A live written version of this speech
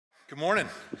Good morning.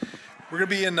 We're going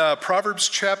to be in Proverbs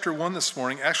chapter 1 this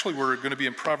morning. Actually, we're going to be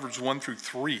in Proverbs 1 through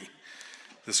 3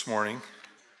 this morning.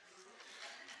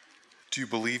 Do you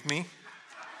believe me?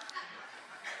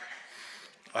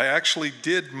 I actually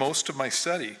did most of my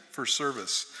study for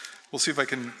service. We'll see if I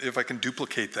can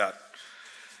duplicate that.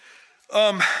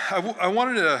 I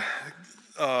wanted to,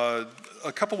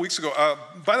 a couple weeks ago,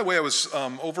 by the way, I was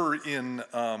over in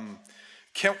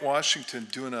Kent, Washington,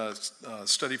 doing a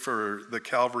study for the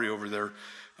Calvary over there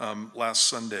last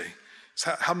Sunday.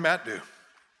 So how'd Matt do?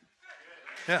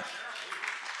 Yeah.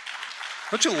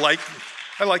 Don't you like?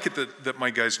 I like it that my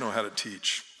guys know how to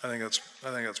teach. I think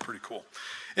that's pretty cool.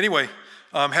 Anyway,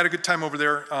 had a good time over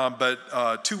there.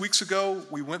 But 2 weeks ago,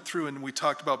 we went through and we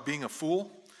talked about being a fool.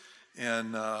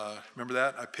 And remember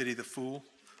that? I pity the fool.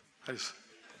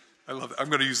 I love it. I'm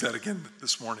going to use that again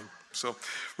this morning. So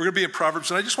we're going to be in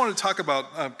Proverbs, and I just want to talk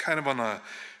about kind of on a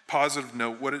positive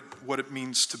note what it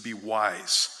means to be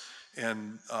wise,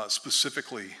 and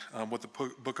specifically what the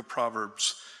book of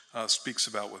Proverbs speaks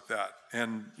about with that.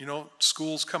 And you know,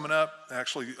 school's coming up.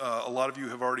 Actually, a lot of you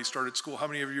have already started school. How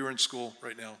many of you are in school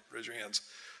right now? Raise your hands.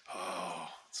 Oh,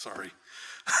 sorry.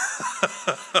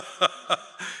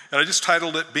 And I just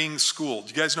titled it "Being Schooled."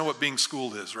 You guys know what being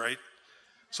schooled is, right?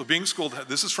 So being schooled,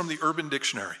 this is from the Urban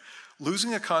Dictionary.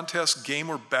 Losing a contest, game,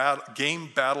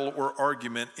 battle, or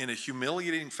argument in a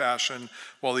humiliating fashion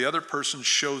while the other person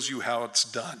shows you how it's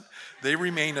done. They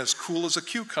remain as cool as a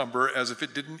cucumber, as if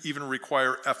it didn't even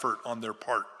require effort on their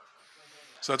part.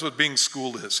 So that's what being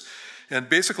schooled is. And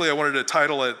basically, I wanted to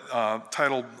title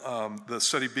the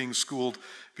study "Being Schooled,"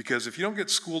 because if you don't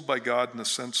get schooled by God in the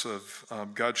sense of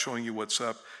God showing you what's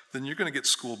up, then you're going to get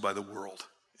schooled by the world,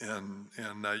 and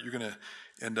you're going to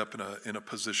end up in a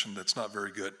position that's not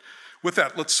very good. With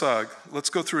that, let's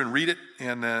go through and read it,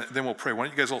 and then we'll pray. Why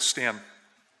don't you guys all stand?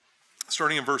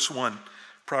 Starting in verse 1,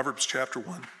 Proverbs chapter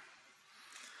 1.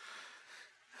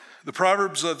 The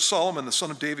Proverbs of Solomon, the son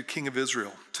of David, king of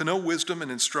Israel. To know wisdom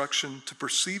and instruction, to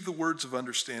perceive the words of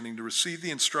understanding, to receive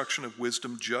the instruction of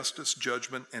wisdom, justice,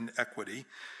 judgment, and equity,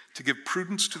 to give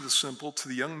prudence to the simple, to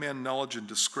the young man knowledge and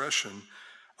discretion.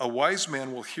 A wise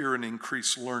man will hear and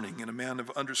increase learning, and a man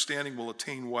of understanding will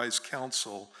attain wise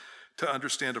counsel. To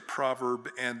understand a proverb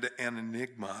and an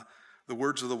enigma, the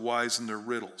words of the wise and their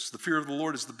riddles. The fear of the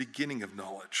Lord is the beginning of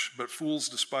knowledge, but fools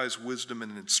despise wisdom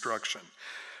and instruction.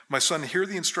 My son, hear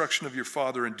the instruction of your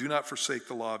father, and do not forsake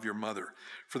the law of your mother,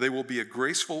 for they will be a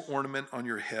graceful ornament on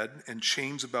your head and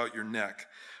chains about your neck.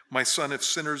 My son, if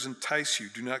sinners entice you,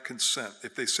 do not consent.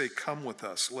 If they say, come with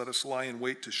us, let us lie in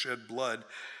wait to shed blood.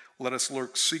 Let us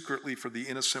lurk secretly for the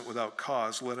innocent without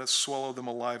cause. Let us swallow them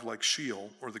alive like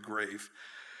Sheol, or the grave,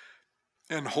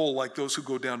 and whole like those who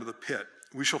go down to the pit.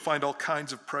 We shall find all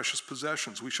kinds of precious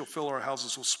possessions. We shall fill our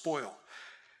houses with spoil.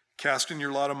 Cast in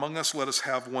your lot among us, let us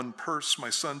have one purse. My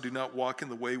son, do not walk in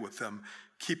the way with them.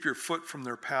 Keep your foot from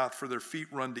their path, for their feet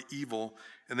run to evil,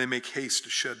 and they make haste to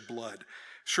shed blood.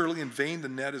 Surely in vain the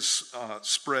net is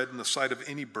spread in the sight of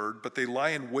any bird, but they lie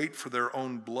in wait for their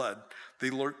own blood. They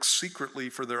lurk secretly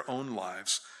for their own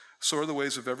lives. So are the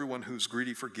ways of everyone who's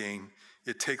greedy for gain.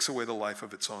 It takes away the life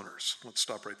of its owners. Let's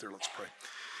stop right there. Let's pray.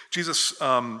 Jesus,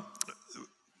 God,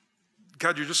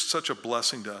 you're just such a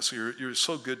blessing to us. You're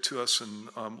so good to us. And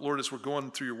Lord, as we're going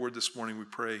through your word this morning, we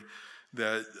pray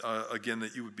that, again,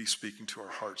 that you would be speaking to our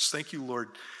hearts. Thank you, Lord,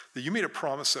 that you made a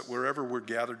promise that wherever we're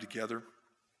gathered together,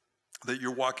 that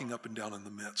you're walking up and down in the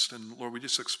midst. And Lord, we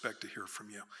just expect to hear from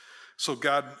you. So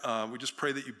God, we just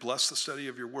pray that you bless the study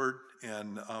of your word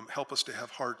and help us to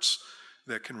have hearts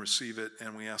that can receive it,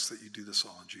 and we ask that you do this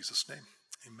all in Jesus' name.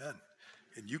 Amen.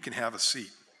 And you can have a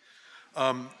seat.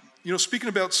 Speaking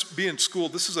about being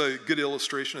schooled, this is a good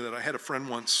illustration of that. I had a friend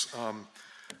once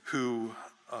who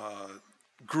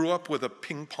grew up with a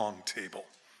ping pong table.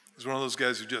 He was one of those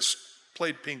guys who just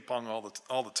played ping pong all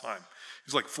the time. He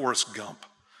was like Forrest Gump,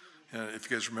 if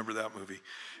you guys remember that movie.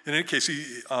 In any case,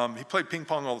 he played ping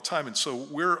pong all the time, and so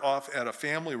we're off at a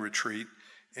family retreat.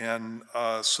 And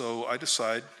so I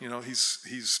decide,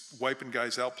 he's wiping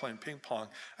guys out playing ping pong.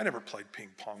 I never played ping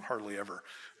pong, hardly ever,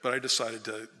 but I decided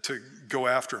to go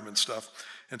after him and stuff.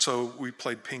 And so we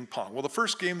played ping pong. Well, the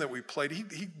first game that we played,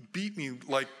 he beat me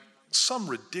like some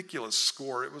ridiculous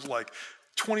score. It was like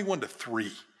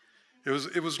 21-3.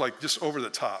 It was like just over the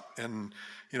top, and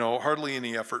hardly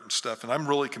any effort and stuff. And I'm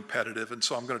really competitive, and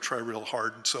so I'm going to try real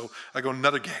hard. And so I go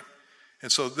another game.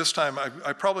 And so this time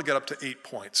I probably got up to 8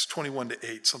 points,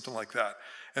 21-8, something like that.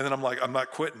 And then I'm like, I'm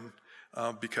not quitting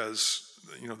because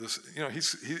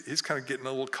he's kind of getting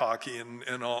a little cocky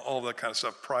and all that kind of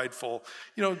stuff, prideful.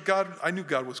 God, I knew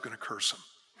God was going to curse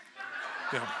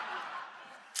him.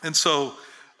 And so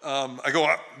I go,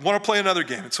 I want to play another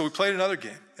game. And so we played another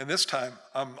game. And this time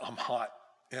I'm hot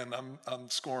and I'm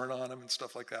scoring on him and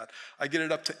stuff like that. I get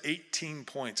it up to 18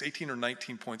 points, 18 or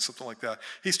 19 points, something like that.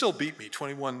 He still beat me,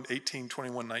 21-18,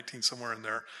 21-19, somewhere in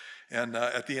there. And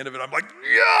at the end of it, I'm like,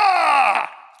 yeah!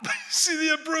 See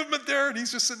the improvement there? And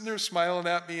he's just sitting there smiling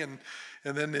at me. And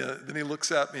then he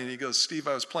looks at me and he goes, Steve,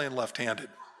 I was playing left-handed.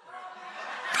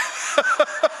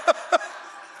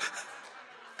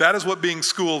 That is what being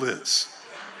schooled is.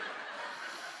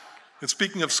 And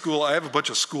speaking of school, I have a bunch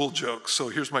of school jokes, so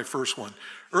here's my first one.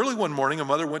 Early one morning, a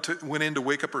mother went in to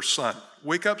wake up her son.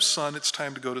 Wake up, son, it's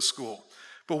time to go to school.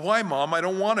 But why, Mom? I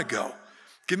don't want to go.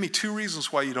 Give me 2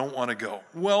 reasons why you don't want to go.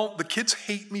 Well, the kids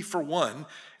hate me for one,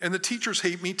 and the teachers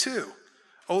hate me too.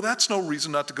 Oh, that's no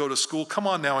reason not to go to school. Come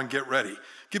on now and get ready.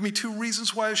 Give me 2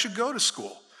 reasons why I should go to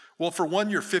school. Well, for one,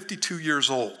 you're 52 years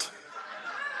old.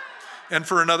 And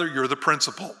for another, you're the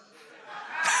principal.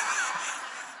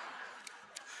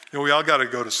 We all got to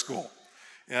go to school.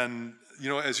 And,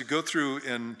 as you go through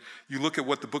and you look at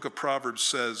what the book of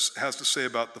Proverbs has to say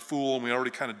about the fool, and we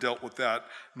already kind of dealt with that,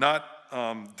 not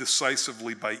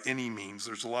decisively by any means.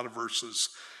 There's a lot of verses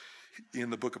in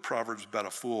the book of Proverbs about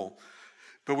a fool.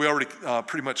 But we already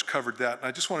pretty much covered that. And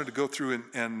I just wanted to go through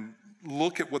and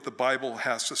look at what the Bible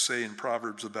has to say in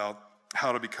Proverbs about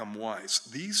how to become wise.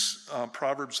 These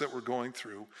Proverbs that we're going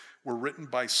through were written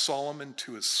by Solomon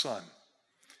to his son.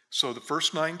 So the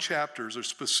first 9 chapters are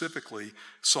specifically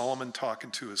Solomon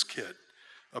talking to his kid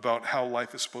about how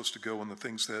life is supposed to go and the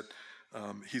things that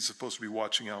he's supposed to be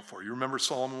watching out for. You remember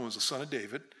Solomon was the son of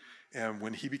David, and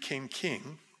when he became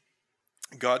king,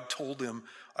 God told him,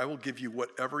 I will give you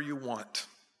whatever you want.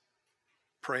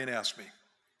 Pray and ask me,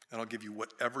 and I'll give you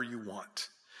whatever you want.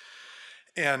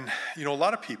 And, a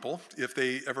lot of people, if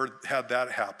they ever had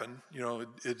that happen,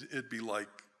 it'd be like,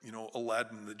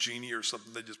 Aladdin the genie or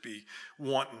something. They'd just be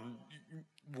wanting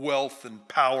wealth and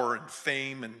power and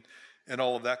fame and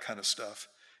all of that kind of stuff.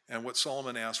 And what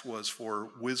Solomon asked was for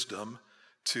wisdom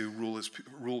to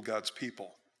rule God's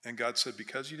people. And God said,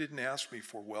 because you didn't ask me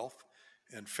for wealth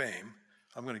and fame,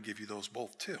 I'm going to give you those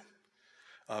both too.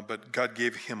 But God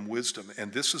gave him wisdom.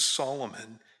 And this is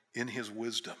Solomon in his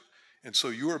wisdom. And so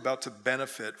you are about to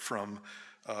benefit from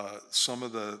some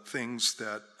of the things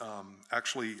that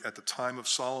actually at the time of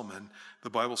Solomon, the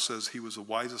Bible says he was the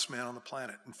wisest man on the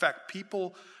planet. In fact,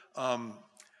 people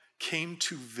came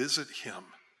to visit him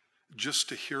just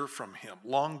to hear from him.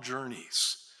 Long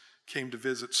journeys came to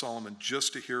visit Solomon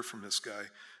just to hear from this guy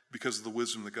because of the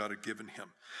wisdom that God had given him.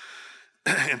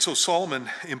 And so Solomon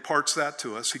imparts that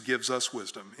to us. He gives us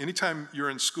wisdom. Anytime you're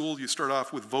in school, you start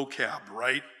off with vocab,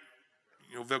 right?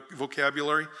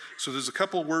 Vocabulary. So there's a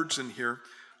couple of words in here.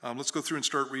 Let's go through and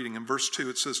start reading. In verse 2,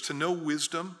 it says, to know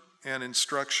wisdom and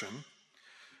instruction.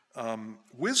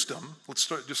 Wisdom, let's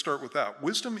start with that.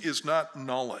 Wisdom is not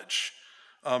knowledge.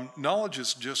 Knowledge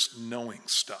is just knowing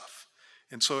stuff.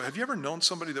 And so have you ever known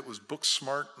somebody that was book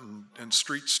smart and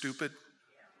street stupid?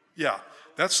 Yeah,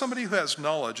 that's somebody who has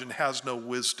knowledge and has no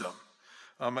wisdom.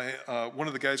 One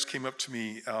of the guys came up to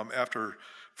me after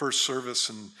first service,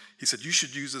 and he said, you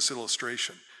should use this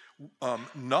illustration.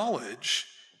 Knowledge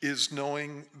is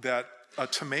knowing that a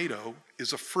tomato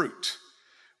is a fruit.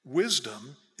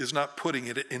 Wisdom is not putting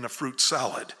it in a fruit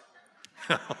salad.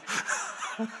 I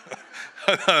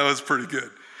thought that was pretty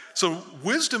good. So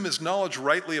wisdom is knowledge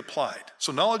rightly applied.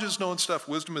 So knowledge is knowing stuff.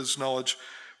 Wisdom is knowledge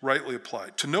rightly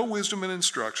applied. To know wisdom and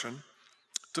instruction,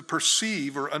 to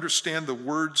perceive or understand the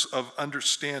words of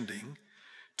understanding,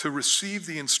 to receive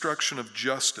the instruction of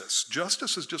justice.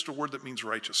 Justice is just a word that means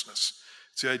righteousness.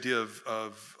 It's the idea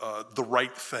of the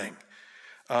right thing.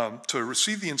 To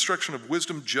receive the instruction of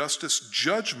wisdom, justice,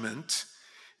 judgment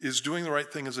is doing the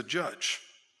right thing as a judge.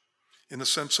 In the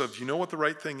sense of, you know what the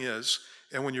right thing is,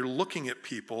 and when you're looking at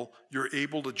people, you're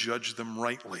able to judge them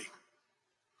rightly.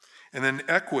 And then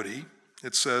equity,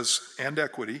 it says, and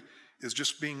equity is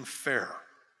just being fair.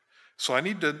 So I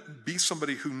need to be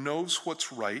somebody who knows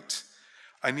what's right.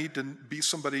 I need to be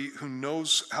somebody who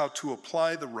knows how to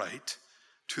apply the right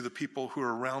to the people who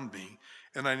are around me.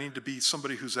 And I need to be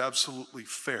somebody who's absolutely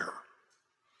fair.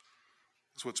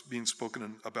 That's what's being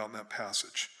spoken about in that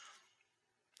passage.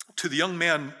 To the young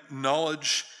man,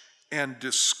 knowledge and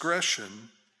discretion,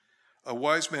 a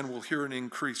wise man will hear an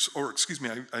increase,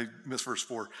 I missed verse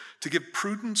 4. To give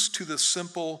prudence to the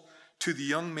simple, to the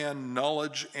young man,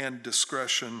 knowledge and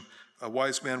discretion, a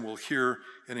wise man will hear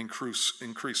and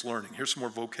increase learning. Here's some more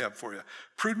vocab for you.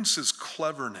 Prudence is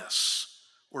cleverness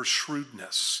or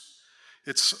shrewdness.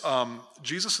 It's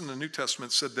Jesus in the New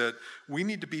Testament said that we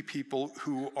need to be people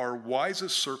who are wise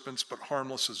as serpents but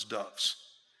harmless as doves.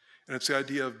 And it's the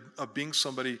idea of being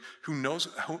somebody who knows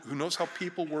how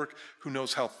people work, who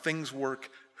knows how things work,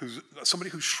 somebody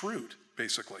who's shrewd,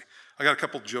 basically. I got a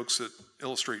couple jokes that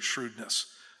illustrate shrewdness.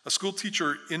 A school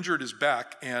teacher injured his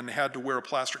back and had to wear a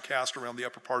plaster cast around the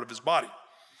upper part of his body.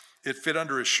 It fit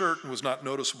under his shirt and was not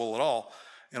noticeable at all.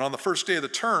 And on the first day of the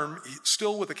term,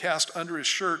 still with a cast under his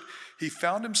shirt, he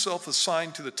found himself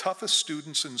assigned to the toughest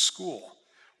students in school.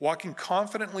 Walking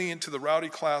confidently into the rowdy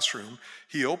classroom,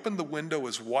 he opened the window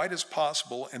as wide as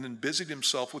possible and then busied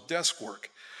himself with desk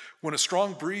work. When a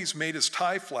strong breeze made his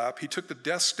tie flap, he took the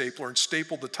desk stapler and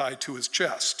stapled the tie to his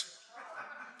chest.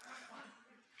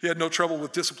 He had no trouble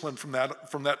with discipline from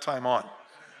that time on.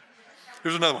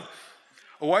 Here's another one.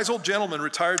 A wise old gentleman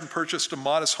retired and purchased a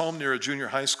modest home near a junior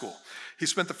high school. He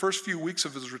spent the first few weeks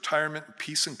of his retirement in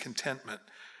peace and contentment.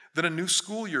 Then a new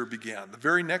school year began. The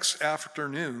very next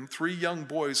afternoon, 3 young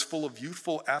boys full of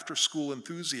youthful after-school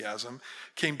enthusiasm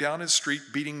came down his street,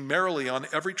 beating merrily on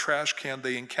every trash can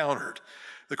they encountered.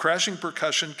 The crashing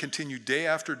percussion continued day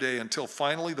after day until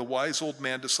finally the wise old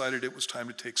man decided it was time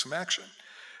to take some action.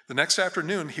 The next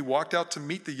afternoon, he walked out to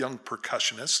meet the young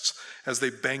percussionists as they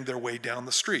banged their way down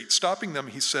the street. Stopping them,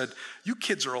 he said, "You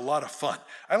kids are a lot of fun.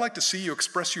 I like to see you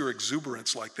express your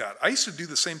exuberance like that. I used to do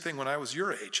the same thing when I was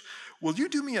your age. Will you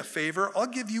do me a favor? I'll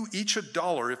give you each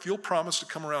 $1 if you'll promise to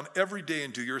come around every day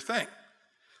and do your thing."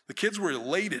 The kids were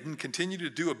elated and continued to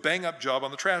do a bang-up job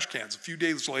on the trash cans. A few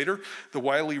days later, the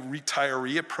wily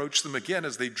retiree approached them again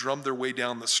as they drummed their way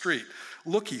down the street.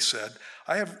 "Look," he said,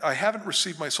 I haven't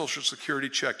received my Social Security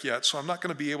check yet, so I'm not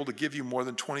going to be able to give you more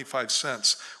than 25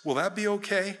 cents. Will that be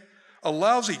okay?" "A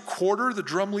lousy quarter," the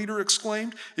drum leader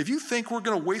exclaimed. "If you think we're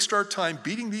going to waste our time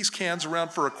beating these cans around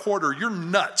for a quarter, you're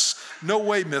nuts. No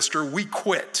way, mister, we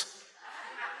quit."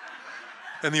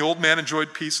 And the old man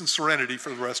enjoyed peace and serenity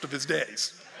for the rest of his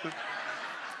days.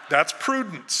 That's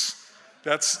prudence.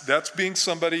 That's being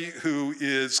somebody who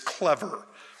is clever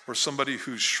or somebody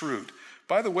who's shrewd.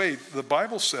 By the way, the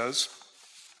Bible says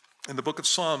in the book of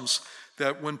Psalms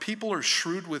that when people are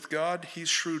shrewd with God, he's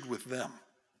shrewd with them.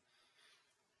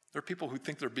 There are people who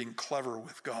think they're being clever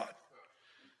with God,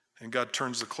 and God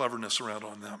turns the cleverness around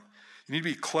on them. You need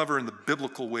to be clever in the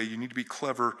biblical way. You need to be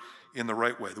clever in the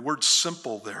right way. The word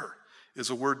simple there is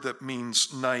a word that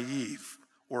means naive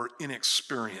or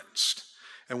inexperienced.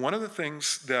 And one of the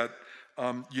things that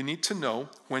you need to know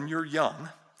when you're young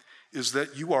is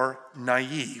that you are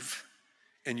naive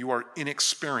and you are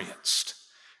inexperienced.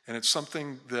 And it's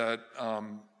something that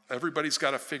everybody's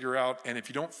got to figure out. And if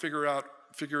you don't figure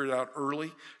it out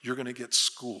early, you're going to get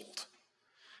schooled.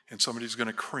 And somebody's going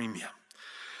to cream you.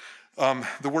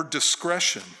 The word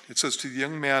discretion, it says to the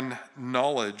young man,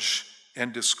 knowledge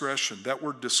and discretion. That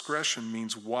word discretion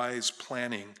means wise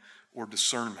planning or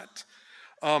discernment.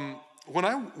 When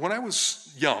I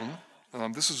was young,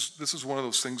 this is one of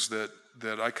those things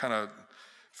that I kind of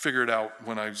figured out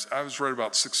when I was right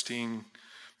about 16,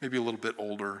 maybe a little bit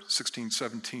older, 16,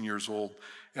 17 years old,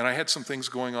 and I had some things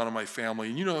going on in my family.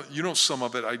 And you know some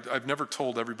of it. I've never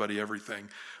told everybody everything,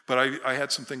 but I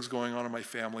had some things going on in my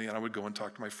family, and I would go and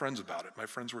talk to my friends about it. My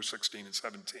friends were 16 and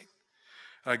 17.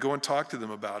 And I'd go and talk to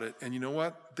them about it, and you know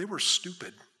what? They were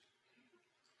stupid.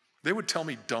 They would tell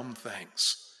me dumb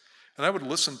things. And I would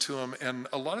listen to them, and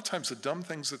a lot of times the dumb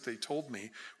things that they told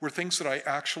me were things that I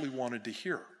actually wanted to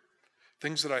hear,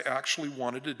 things that I actually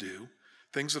wanted to do,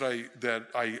 things that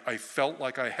I felt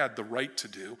like I had the right to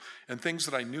do, and things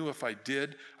that I knew if I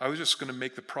did, I was just going to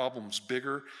make the problems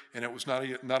bigger, and it was not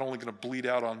only going to bleed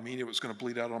out on me, it was going to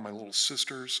bleed out on my little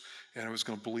sisters, and it was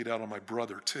going to bleed out on my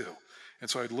brother too. And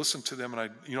so I'd listen to them,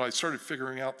 and I started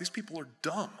figuring out these people are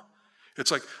dumb.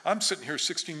 It's like I'm sitting here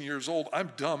 16 years old,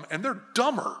 I'm dumb, and they're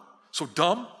dumber. So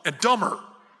dumb and dumber,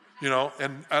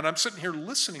 and I'm sitting here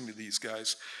listening to these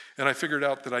guys, and I figured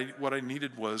out that what I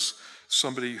needed was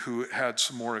somebody who had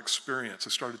some more experience.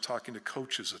 I started talking to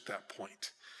coaches at that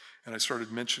point, and I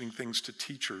started mentioning things to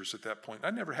teachers at that point. I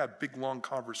never had big, long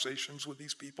conversations with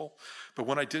these people, but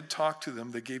when I did talk to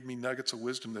them, they gave me nuggets of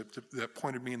wisdom that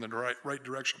pointed me in the right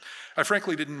direction. I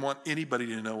frankly didn't want anybody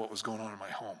to know what was going on in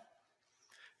my home,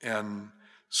 and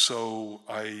so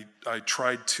I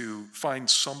tried to find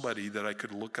somebody that I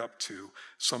could look up to,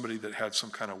 somebody that had some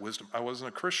kind of wisdom. I wasn't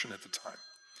a Christian at the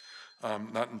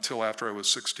time, not until after I was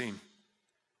 16.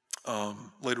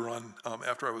 Later on,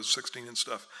 after I was 16 and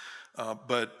stuff.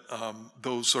 But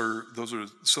those are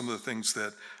some of the things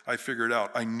that I figured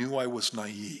out. I knew I was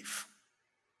naive.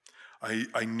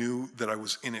 I knew that I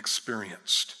was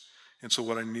inexperienced. And so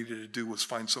what I needed to do was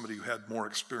find somebody who had more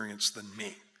experience than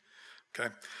me.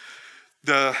 Okay?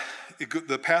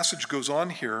 The passage goes on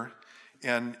here,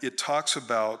 and it talks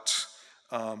about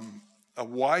a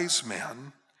wise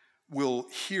man will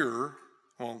hear,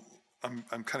 well, I'm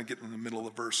kind of getting in the middle of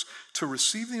the verse, to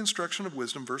receive the instruction of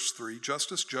wisdom, verse 3,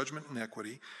 justice, judgment, and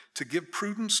equity, to give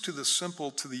prudence to the simple,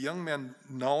 to the young man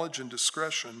knowledge and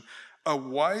discretion. A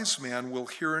wise man will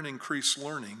hear and increase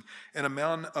learning, and a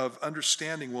man of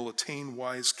understanding will attain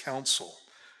wise counsel.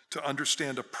 To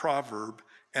understand a proverb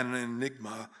and an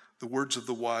enigma, the words of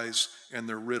the wise and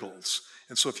their riddles.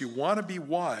 And so if you want to be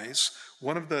wise,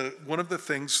 one of the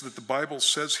things that the Bible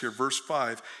says here, verse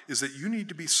 5, is that you need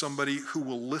to be somebody who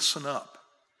will listen up.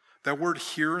 That word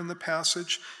hear in the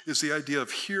passage is the idea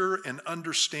of hear and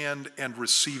understand and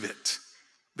receive it.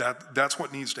 That's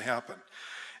what needs to happen.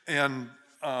 And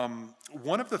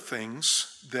one of the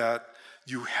things that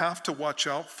you have to watch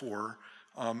out for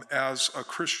as a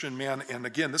Christian man, and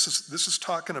again, this is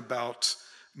talking about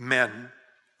men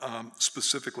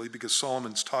specifically, because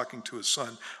Solomon's talking to his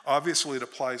son. Obviously, it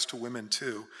applies to women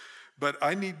too. But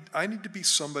I need to be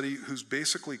somebody who's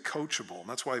basically coachable, and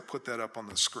that's why I put that up on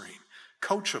the screen.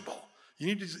 Coachable.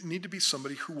 You need to be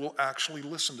somebody who will actually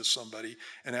listen to somebody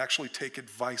and actually take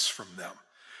advice from them.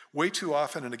 Way too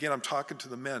often, and again, I'm talking to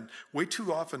the men, way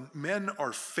too often, men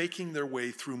are faking their way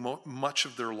through much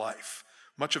of their life.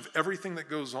 Much of everything that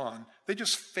goes on, they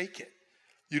just fake it.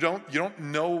 You don't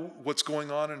know what's going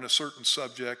on in a certain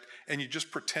subject, and you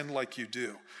just pretend like you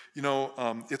do.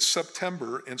 It's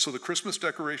September, and so the Christmas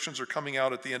decorations are coming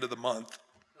out at the end of the month,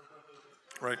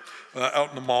 right? Out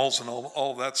in the malls and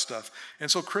all that stuff. And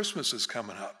so Christmas is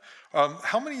coming up.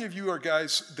 How many of you are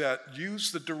guys that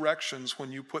use the directions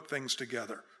when you put things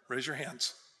together? Raise your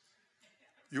hands.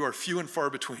 You are few and far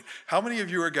between. How many of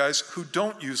you are guys who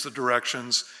don't use the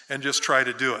directions and just try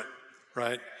to do it,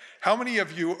 right? How many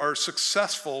of you are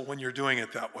successful when you're doing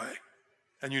it that way?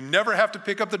 And you never have to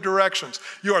pick up the directions.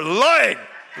 You are lying,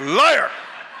 liar.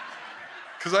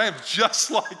 Because I am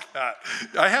just like that.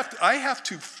 I have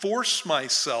to force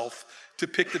myself to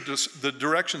pick the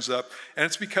directions up, and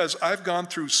it's because I've gone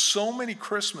through so many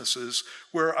Christmases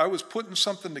where I was putting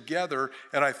something together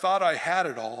and I thought I had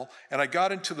it all, and I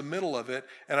got into the middle of it,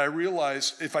 and I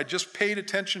realized if I just paid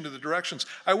attention to the directions,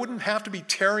 I wouldn't have to be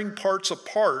tearing parts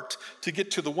apart to get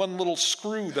to the one little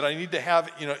screw that I need to have.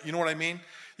 You know what I mean?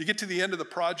 You get to the end of the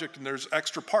project and there's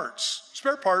extra parts,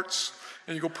 spare parts,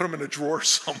 and you go put them in a drawer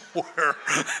somewhere.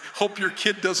 Hope your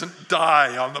kid doesn't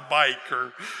die on the bike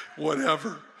or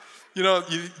whatever.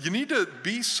 You need to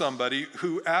be somebody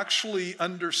who actually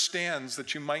understands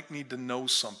that you might need to know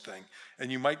something,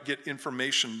 and you might get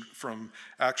information from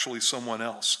actually someone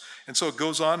else. And so it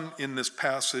goes on in this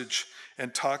passage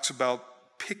and talks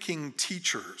about picking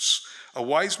teachers. A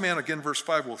wise man, again, verse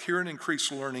 5, will hear and increase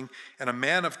learning, and a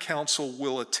man of counsel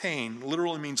will attain,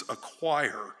 literally means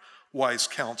acquire, wise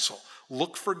counsel.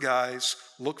 Look for guys,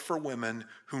 look for women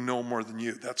who know more than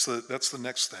you. That's the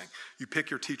next thing. You pick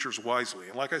your teachers wisely.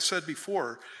 And like I said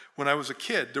before, when I was a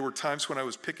kid, there were times when I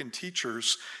was picking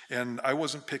teachers and I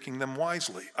wasn't picking them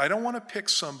wisely. I don't want to pick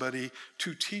somebody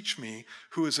to teach me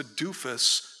who is a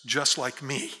doofus just like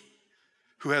me,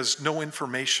 who has no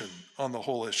information on the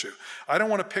whole issue. I don't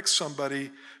want to pick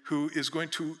somebody who is going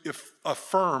to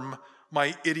affirm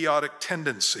my idiotic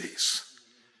tendencies.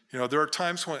 There are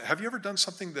times when, have you ever done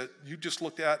something that you just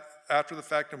looked at after the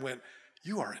fact and went,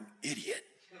 you are an idiot?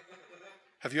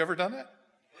 Have you ever done that?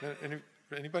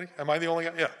 Anybody? Am I the only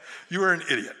guy? Yeah. You are an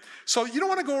idiot. So you don't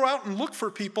want to go out and look for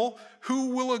people who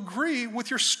will agree with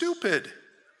your stupid.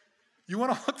 You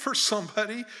want to look for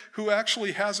somebody who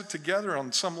actually has it together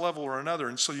on some level or another.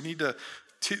 And so you need to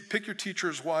pick your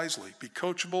teachers wisely. Be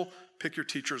coachable, pick your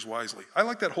teachers wisely. I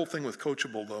like that whole thing with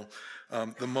coachable, though,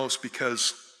 the most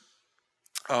because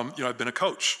I've been a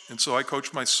coach, and so I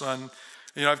coached my son.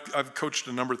 I've coached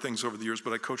a number of things over the years,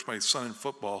 but I coached my son in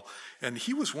football, and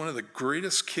he was one of the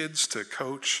greatest kids to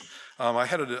coach.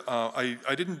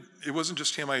 It wasn't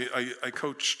just him. I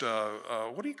coached.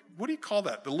 What do you call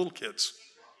that? The little kids.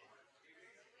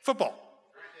 Football.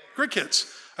 Grid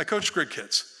kids. I coached grid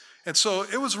kids. And so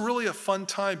it was really a fun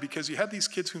time because you had these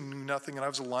kids who knew nothing, and I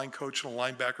was a line coach and a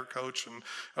linebacker coach, and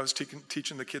I was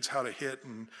teaching the kids how to hit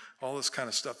and all this kind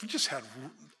of stuff. We just had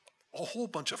a whole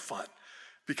bunch of fun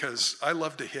because I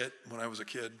loved to hit when I was a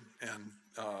kid and,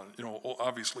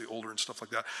 obviously older and stuff like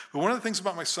that. But one of the things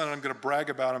about my son, and I'm going to brag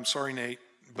about him, sorry, Nate,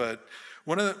 but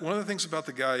one of the things about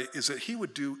the guy is that he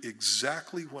would do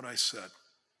exactly what I said.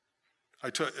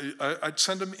 I'd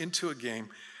send him into a game,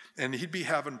 and he'd be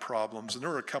having problems. And there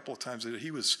were a couple of times that he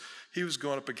was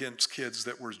going up against kids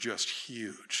that were just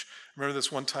huge. Remember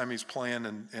this one time he's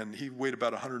playing, and he weighed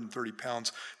about 130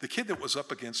 pounds. The kid that was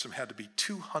up against him had to be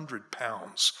 200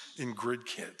 pounds in grid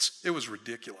kids. It was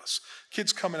ridiculous.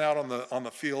 Kids coming out on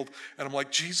the field, and I'm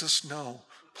like, Jesus, no.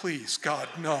 please, God,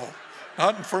 no.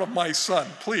 Not in front of my son,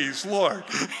 please, Lord.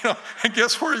 And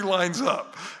guess where he lines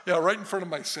up? Yeah, right in front of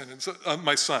my sin. And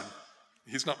my son.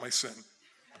 He's not my sin.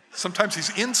 Sometimes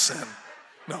he's in sin.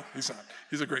 No, he's not.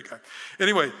 He's a great guy.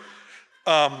 Anyway,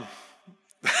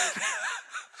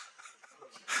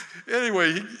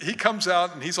 he comes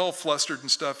out and he's all flustered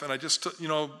and stuff. And I just,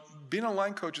 being a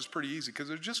line coach is pretty easy because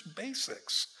they're just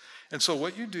basics. And so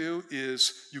what you do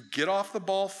is you get off the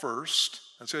ball first.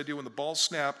 That's the idea. When the ball's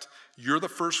snapped, you're the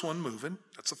first one moving.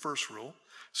 That's the first rule.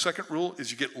 Second rule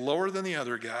is you get lower than the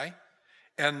other guy.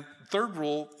 And third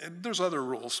rule, and there's other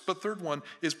rules, but third one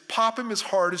is pop him as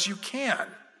hard as you can.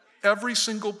 Every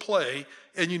single play,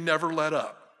 and you never let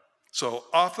up. So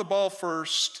off the ball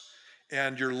first,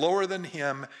 and you're lower than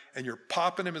him, and you're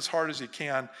popping him as hard as you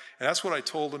can. And that's what I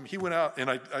told him. He went out, and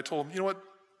I told him, you know what,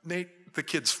 Nate, the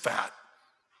kid's fat,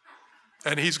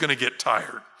 and he's going to get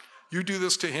tired. You do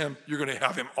this to him, you're going to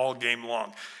have him all game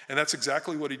long. And that's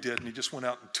exactly what he did, and he just went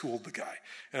out and tooled the guy.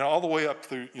 And all the way up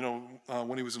through,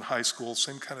 when he was in high school,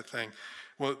 same kind of thing.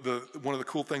 Well, one of the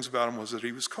cool things about him was that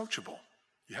he was coachable.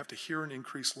 You have to hear and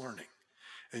increase learning,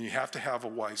 and you have to have a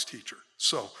wise teacher.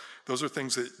 So those are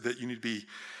things that you need to be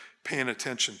paying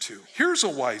attention to. Here's a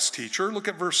wise teacher. Look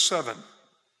at verse 7.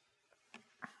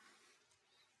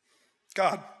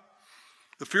 God.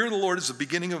 The fear of the Lord is the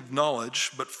beginning of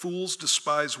knowledge, but fools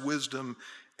despise wisdom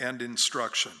and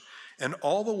instruction. And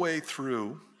all the way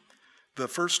through the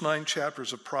first 9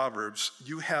 chapters of Proverbs,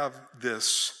 you have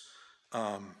this,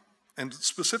 and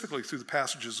specifically through the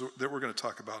passages that we're going to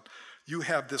talk about, you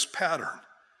have this pattern.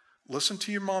 Listen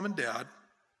to your mom and dad,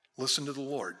 listen to the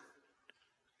Lord.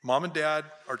 Mom and dad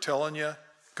are telling you,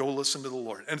 go listen to the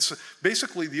Lord. And it's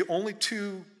basically the only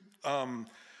two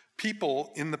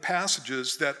people in the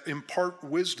passages that impart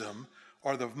wisdom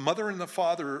are the mother and the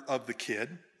father of the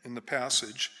kid in the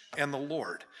passage and the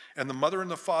Lord. And the mother and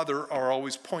the father are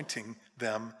always pointing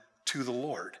them to the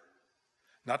Lord.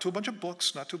 Not to a bunch of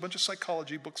books, not to a bunch of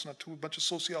psychology books, not to a bunch of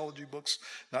sociology books,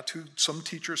 not to some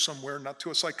teacher somewhere, not to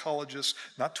a psychologist,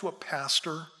 not to a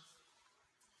pastor,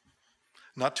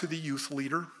 not to the youth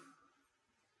leader,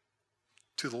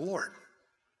 to the Lord.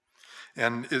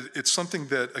 And it's something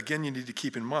that, again, you need to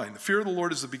keep in mind. The fear of the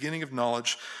Lord is the beginning of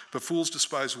knowledge, but fools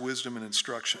despise wisdom and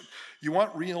instruction. You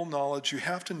want real knowledge, you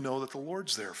have to know that the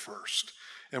Lord's there first.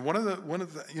 And one of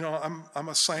the I'm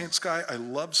a science guy. I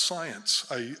love science.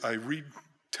 I read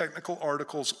technical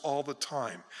articles all the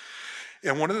time.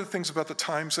 And one of the things about the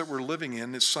times that we're living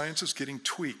in is science is getting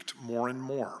tweaked more and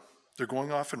more. They're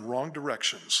going off in wrong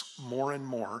directions more and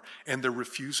more, and they're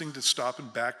refusing to stop and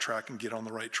backtrack and get on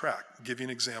the right track. I'll give you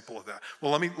an example of that.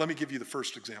 Well, let me give you the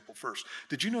first example first.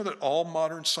 Did you know that all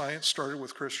modern science started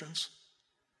with Christians?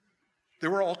 They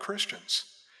were all Christians.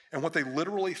 And what they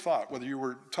literally thought, whether you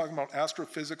were talking about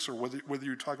astrophysics or whether you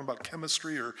were talking about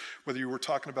chemistry or whether you were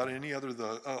talking about any other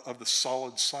of the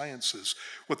solid sciences,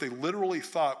 what they literally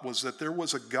thought was that there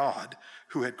was a God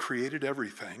who had created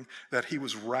everything, that he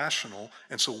was rational,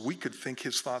 and so we could think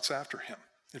his thoughts after him.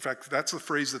 In fact, that's the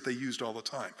phrase that they used all the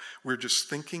time. We're just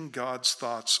thinking God's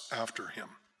thoughts after him.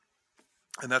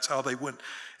 And that's how they went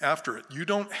after it. You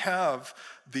don't have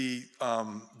the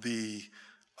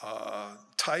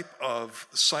type of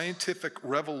scientific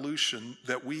revolution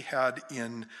that we had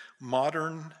in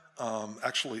modern,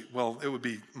 it would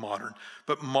be modern,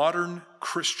 but modern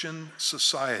Christian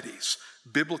societies,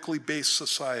 biblically based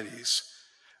societies,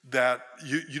 that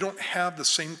you don't have the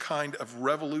same kind of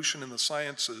revolution in the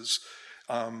sciences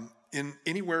in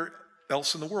anywhere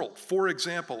else in the world. For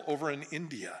example, over in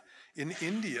India,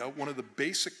 one of the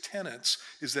basic tenets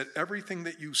is that everything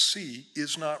that you see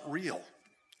is not real.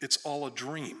 It's all a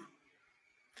dream.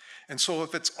 And so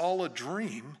if it's all a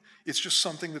dream, it's just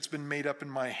something that's been made up in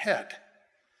my head.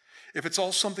 If it's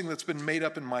all something that's been made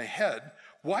up in my head,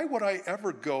 why would I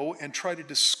ever go and try to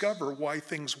discover why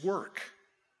things work?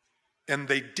 And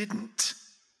they didn't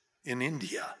in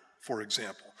India, for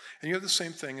example. And you have the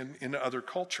same thing in other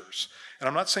cultures. And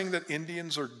I'm not saying that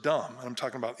Indians are dumb. I'm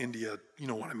talking about India, you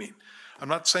know what I mean. I'm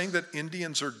not saying that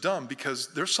Indians are dumb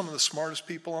because they're some of the smartest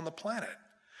people on the planet.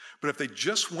 But if they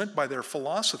just went by their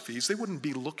philosophies, they wouldn't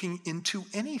be looking into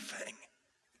anything.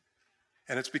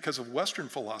 And it's because of Western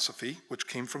philosophy, which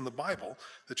came from the Bible,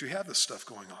 that you have this stuff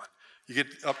going on. You get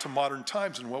up to modern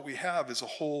times, and what we have is a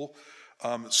whole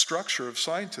structure of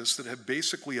scientists that have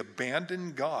basically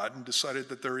abandoned God and decided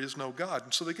that there is no God.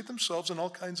 And so they get themselves in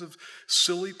all kinds of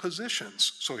silly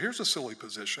positions. So here's a silly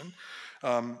position.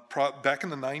 Back in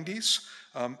the 90s,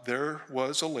 there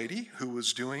was a lady who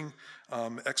was doing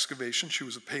excavation. She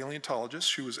was a paleontologist.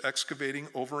 She was excavating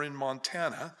over in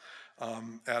Montana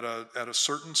at a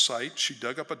certain site. She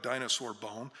dug up a dinosaur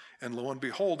bone, and lo and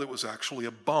behold, it was actually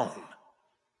a bone.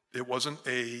 It wasn't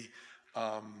a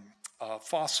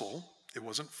fossil. It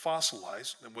wasn't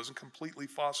fossilized. It wasn't completely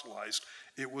fossilized.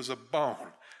 It was a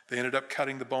bone. They ended up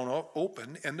cutting the bone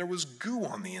open, and there was goo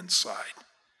on the inside.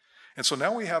 And so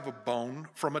now we have a bone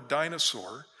from a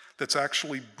dinosaur that's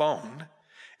actually bone,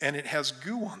 and it has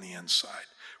goo on the inside.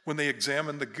 When they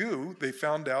examined the goo, they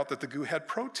found out that the goo had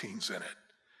proteins in it.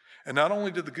 And not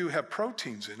only did the goo have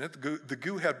proteins in it, the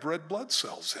goo had red blood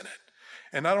cells in it.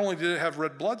 And not only did it have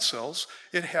red blood cells,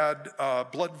 it had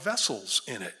blood vessels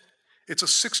in it. It's a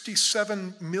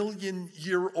 67 million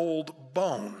year old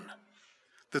bone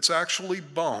that's actually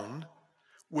bone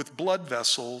with blood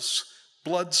vessels,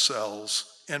 blood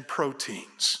cells, and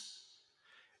proteins.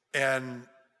 And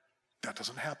that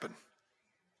doesn't happen.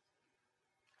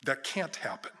 That can't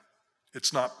happen.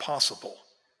 It's not possible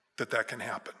that can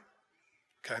happen.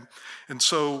 Okay? And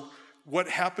so what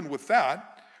happened with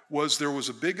that was there was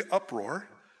a big uproar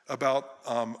about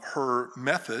her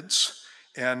methods,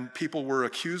 and people were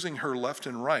accusing her left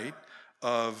and right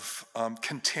of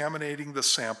contaminating the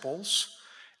samples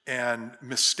and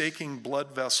mistaking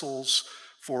blood vessels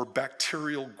for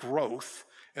bacterial growth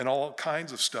and all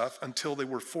kinds of stuff, until they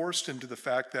were forced into the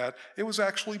fact that it was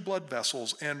actually blood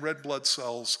vessels and red blood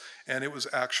cells, and it was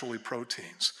actually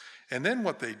proteins. And then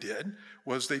what they did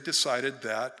was they decided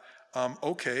that,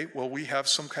 okay, well, we have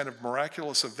some kind of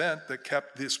miraculous event that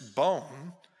kept this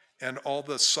bone and all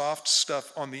the soft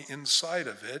stuff on the inside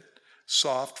of it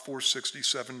soft for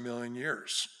 67 million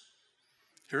years.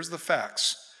 Here's the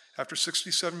facts. After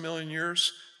 67 million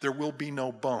years, there will be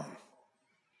no bone.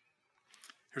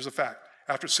 Here's a fact.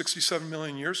 After 67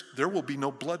 million years, there will be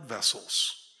no blood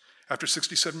vessels. After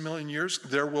 67 million years,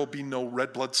 there will be no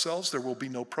red blood cells, there will be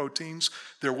no proteins,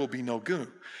 there will be no goo.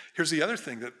 Here's the other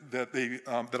thing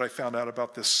that I found out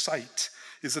about this site,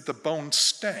 is that the bone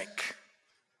stank.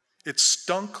 It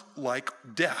stunk like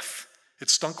death. It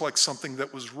stunk like something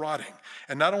that was rotting.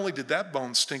 And not only did that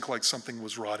bone stink like something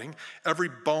was rotting, every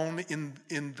bone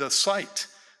in the site,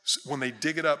 when they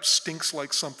dig it up, stinks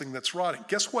like something that's rotting.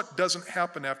 Guess what doesn't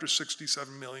happen after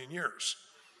 67 million years?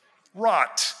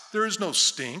 Rot. There is no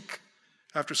stink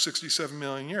after 67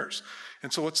 million years.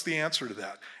 And so what's the answer to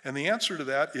that? And the answer to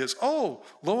that is, oh,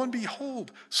 lo and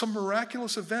behold, some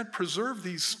miraculous event preserved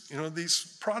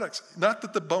these products. Not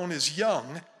that the bone is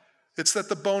young, it's that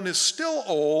the bone is still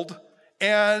old,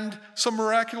 and some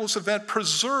miraculous event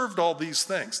preserved all these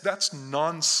things. That's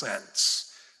nonsense.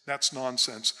 That's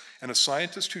nonsense. And a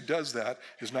scientist who does that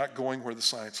is not going where the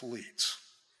science leads.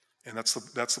 And that's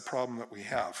the problem that we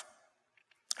have.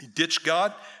 You ditch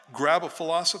God, grab a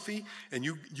philosophy, and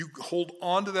you hold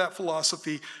on to that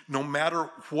philosophy no matter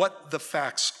what the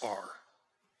facts are.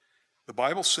 The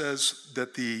Bible says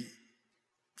that the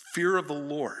fear of the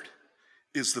Lord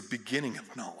is the beginning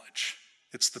of knowledge.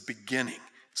 It's the beginning.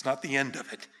 It's not the end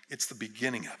of it. It's the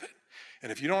beginning of it.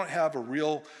 And if you don't have a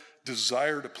real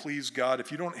desire to please God, if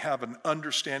you don't have an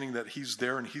understanding that He's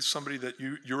there and He's somebody that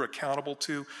you're accountable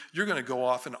to, you're going to go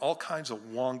off in all kinds of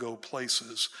wongo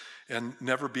places and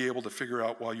never be able to figure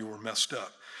out why you were messed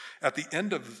up. At the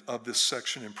end of this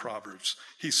section in Proverbs,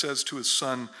 he says to his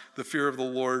son, the fear of the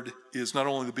Lord is not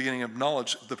only the beginning of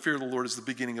knowledge, the fear of the Lord is the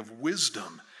beginning of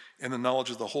wisdom, and the knowledge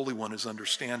of the Holy One is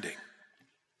understanding.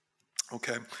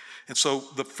 Okay? And so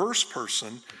the first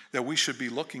person that we should be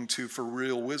looking to for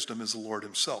real wisdom is the Lord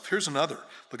Himself. Here's another.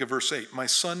 Look at verse 8. My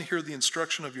son, hear the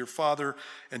instruction of your father,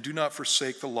 and do not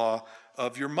forsake the law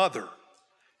of your mother.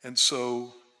 And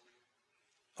so,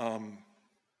 I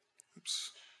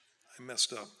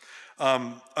messed up.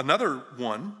 Another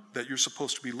one that you're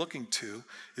supposed to be looking to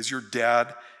is your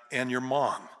dad and your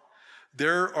mom.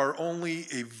 There are only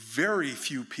a very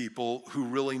few people who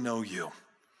really know you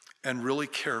and really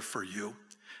care for you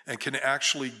and can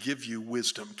actually give you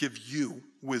wisdom.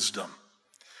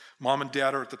 Mom and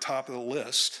dad are at the top of the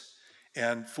list,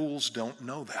 and fools don't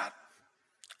know that.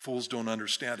 Fools don't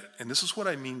understand it. And this is what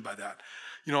I mean by that.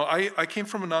 You know, I came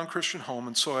from a non-Christian home,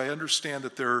 and so I understand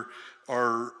that there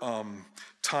are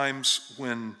times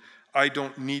when I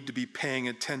don't need to be paying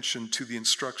attention to the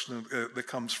instruction that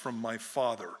comes from my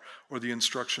father or the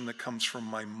instruction that comes from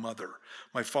my mother.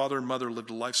 My father and mother lived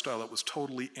a lifestyle that was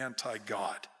totally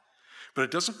anti-God. But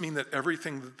it doesn't mean that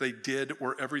everything that they did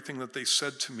or everything that they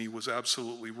said to me was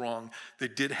absolutely wrong. They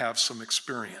did have some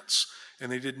experience.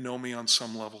 and they didn't know me on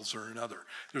some levels or another.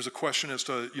 There's a question as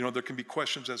to, there can be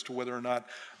questions as to whether or not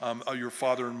your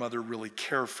father and mother really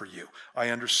care for you. I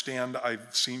understand.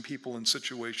 I've seen people in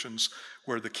situations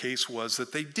where the case was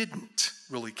that they didn't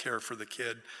really care for the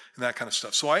kid and that kind of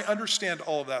stuff. So I understand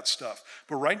all of that stuff.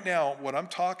 But right now, what I'm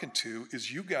talking to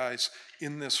is you guys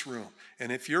in this room.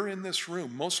 And if you're in this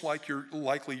room, most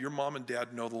likely your mom and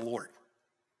dad know the Lord,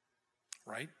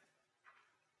 right?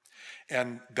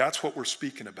 And that's what we're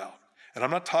speaking about. And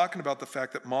I'm not talking about the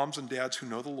fact that moms and dads who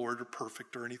know the Lord are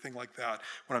perfect or anything like that.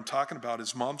 What I'm talking about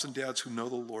is moms and dads who know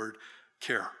the Lord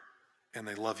care, and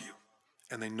they love you,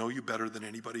 and they know you better than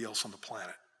anybody else on the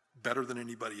planet, better than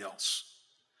anybody else.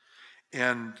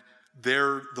 And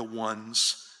they're the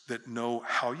ones that know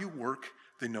how you work,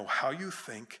 they know how you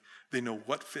think, they know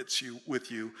what fits you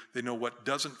with you, they know what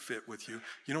doesn't fit with you.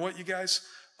 You know what, you guys?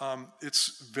 I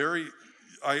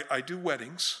do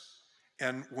weddings,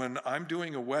 and when I'm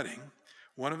doing a wedding,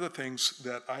 one of the things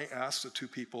that I ask the two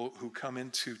people who come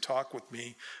in to talk with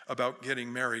me about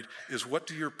getting married is, what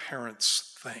do your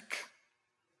parents think?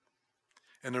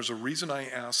 And there's a reason I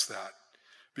ask that,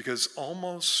 because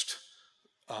almost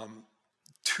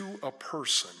to a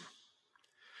person,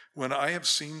 when I have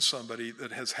seen somebody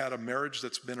that has had a marriage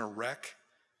that's been a wreck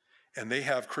and they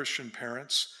have Christian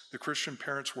parents, the Christian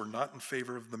parents were not in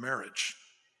favor of the marriage,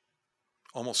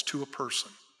 almost to a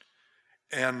person.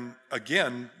 And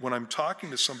again, when I'm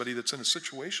talking to somebody that's in a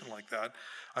situation like that,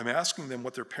 I'm asking them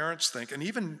what their parents think, and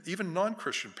even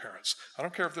non-Christian parents. I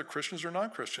don't care if they're Christians or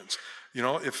non-Christians.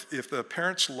 If the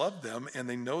parents love them and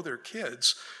they know their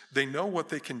kids, they know what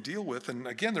they can deal with. And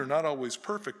again, they're not always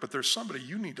perfect, but there's somebody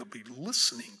you need to be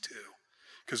listening to,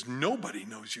 because nobody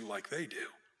knows you like they do.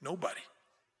 Nobody.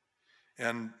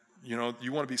 And, you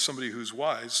want to be somebody who's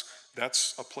wise.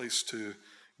 That's a place to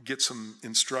get some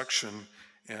instruction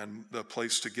and the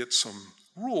place to get some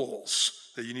rules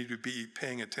that you need to be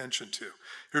paying attention to.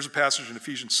 Here's a passage in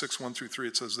Ephesians 6:1-3.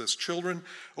 It says this: "Children,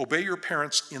 obey your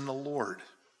parents in the Lord."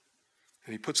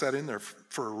 And he puts that in there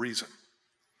for a reason.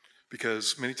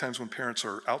 Because many times when parents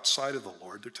are outside of the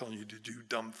Lord, they're telling you to do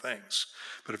dumb things.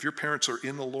 But if your parents are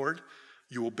in the Lord,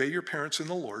 you obey your parents in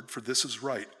the Lord, for this is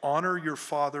right. Honor your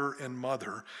father and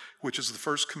mother, which is the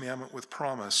first commandment with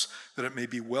promise, that it may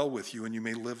be well with you and you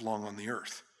may live long on the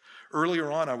earth.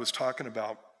 Earlier on, I was talking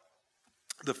about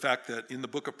the fact that in the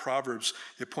book of Proverbs,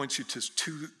 it points you to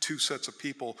two sets of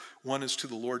people. One is to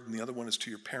the Lord and the other one is to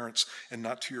your parents, and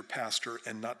not to your pastor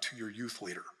and not to your youth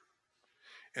leader.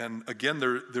 And again,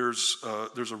 there's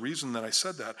a reason that I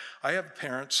said that. I have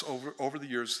parents over the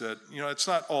years that, it's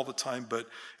not all the time, but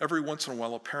every once in a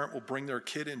while, a parent will bring their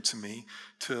kid into me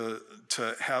to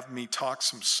have me talk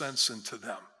some sense into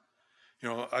them.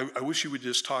 I wish you would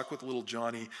just talk with little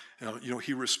Johnny,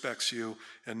 he respects you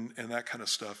and that kind of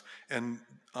stuff. And,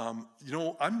 I'm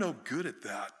no good at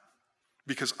that,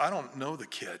 because I don't know the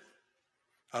kid.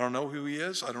 I don't know who he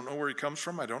is. I don't know where he comes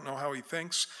from. I don't know how he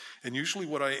thinks. And usually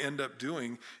what I end up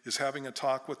doing is having a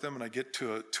talk with him, and I get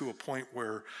to a point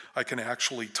where I can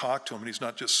actually talk to him, and he's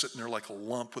not just sitting there like a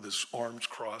lump with his arms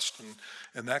crossed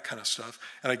and that kind of stuff.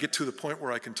 And I get to the point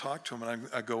where I can talk to him, and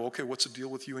I go, okay, what's the deal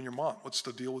with you and your mom? What's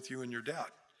the deal with you and your dad?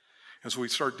 And so we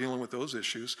start dealing with those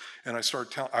issues, and I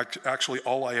start actually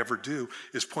all I ever do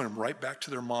is point them right back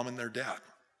to their mom and their dad.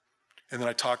 And then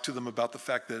I talk to them about the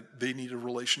fact that they need a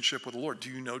relationship with the Lord. Do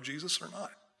you know Jesus or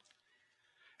not?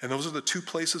 And those are the two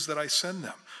places that I send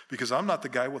them, because I'm not the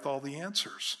guy with all the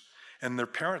answers. And their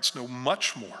parents know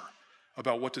much more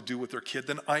about what to do with their kid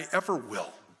than I ever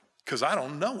will, because I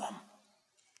don't know them,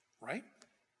 right?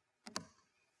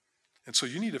 And so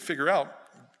you need to figure out,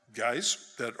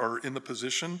 guys that are in the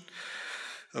position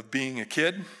of being a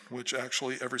kid, which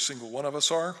actually every single one of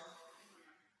us are,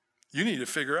 you need to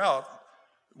figure out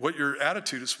what your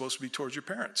attitude is supposed to be towards your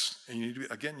parents. And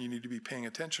you need to be paying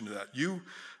attention to that. You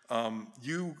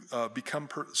become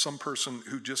some person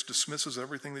who just dismisses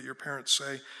everything that your parents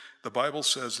say. The Bible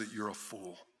says that you're a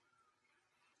fool.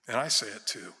 And I say it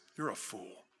too. You're a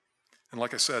fool. And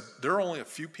like I said, there are only a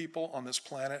few people on this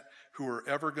planet who are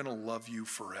ever going to love you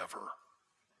forever.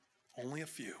 Only a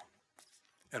few.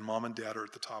 And mom and dad are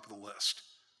at the top of the list,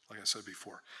 like I said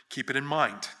before. Keep it in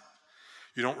mind.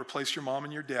 You don't replace your mom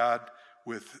and your dad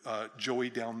with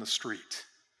Joey down the street.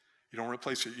 You don't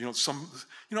replace it. It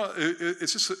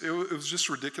was just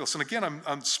ridiculous. And again,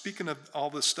 I'm speaking of all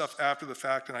this stuff after the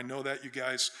fact, and I know that, you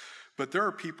guys, but there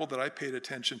are people that I paid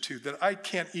attention to that I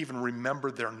can't even remember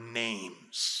their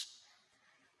names.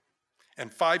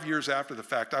 And 5 years after the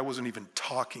fact, I wasn't even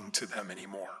talking to them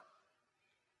anymore.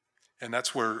 And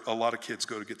that's where a lot of kids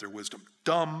go to get their wisdom.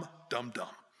 Dumb, dumb,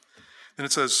 dumb. Then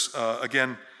it says,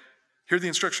 again, Hear the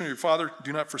instruction of your father.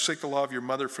 Do not forsake the law of your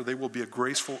mother, for they will be a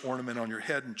graceful ornament on your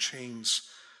head and chains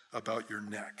about your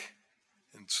neck.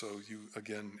 And so you,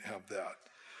 again, have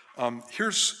that.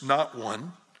 Here's not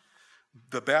one.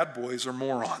 The bad boys are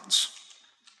morons.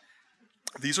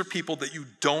 These are people that you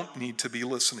don't need to be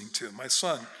listening to. My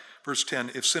son, verse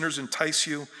 10, if sinners entice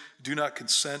you, do not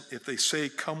consent. If they say,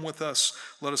 come with us,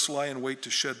 let us lie in wait to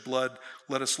shed blood.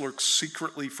 Let us lurk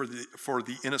secretly for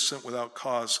the innocent without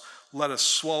cause. Let us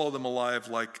swallow them alive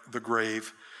like the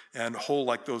grave and whole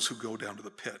like those who go down to the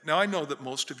pit. Now, I know that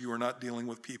most of you are not dealing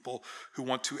with people who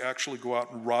want to actually go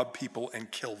out and rob people and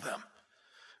kill them.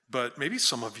 But maybe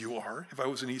some of you are. If I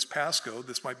was in East Pasco,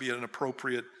 this might be an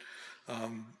appropriate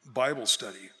Bible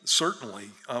study. Certainly,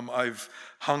 I've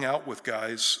hung out with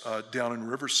guys down in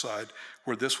Riverside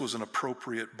where this was an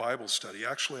appropriate Bible study.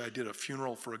 Actually, I did a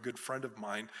funeral for a good friend of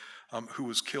mine who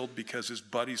was killed because his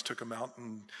buddies took him out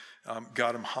and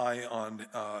got him high on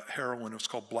heroin. It was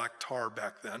called black tar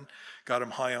back then. Got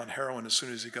him high on heroin as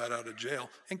soon as he got out of jail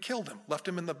and killed him. Left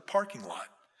him in the parking lot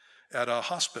at a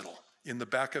hospital in the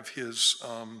back of his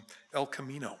El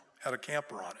Camino. Had a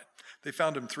camper on it. They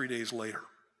found him 3 days later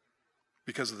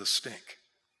because of the stink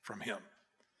from him.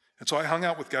 And so I hung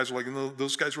out with guys like, and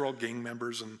those guys were all gang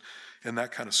members and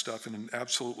that kind of stuff, and it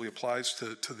absolutely applies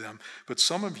to them. But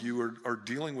some of you are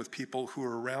dealing with people who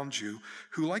are around you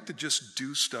who like to just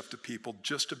do stuff to people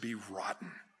just to be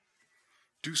rotten.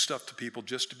 Do stuff to people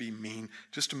just to be mean,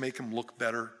 just to make them look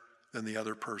better than the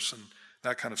other person,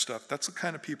 that kind of stuff. That's the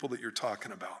kind of people that you're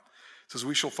talking about. It says,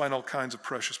 we shall find all kinds of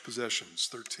precious possessions.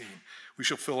 13, we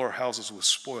shall fill our houses with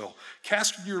spoil.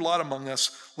 Cast your lot among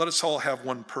us. Let us all have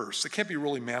one purse. They can't be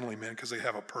really manly men because they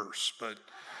have a purse. But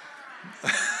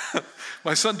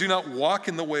my son, do not walk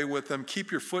in the way with them.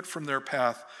 Keep your foot from their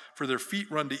path, for their feet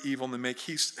run to evil and they make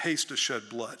haste to shed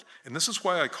blood. And this is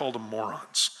why I called them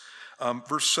morons.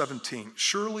 Verse 17,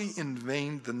 surely in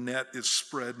vain the net is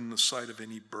spread in the sight of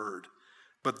any bird,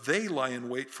 but they lie in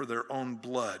wait for their own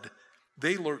blood.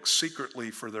 They lurk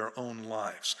secretly for their own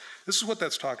lives. This is what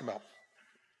that's talking about.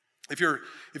 If you're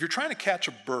trying to catch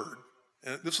a bird,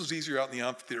 this was easier out in the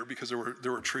amphitheater because there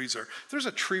were trees there. There's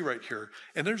a tree right here,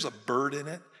 and there's a bird in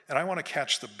it, and I want to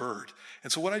catch the bird.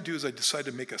 And so what I do is I decide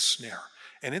to make a snare.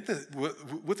 And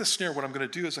with the snare, what I'm going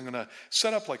to do is I'm going to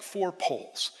set up like 4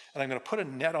 poles, and I'm going to put a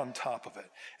net on top of it.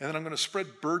 And then I'm going to spread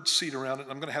bird seed around it,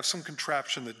 and I'm going to have some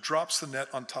contraption that drops the net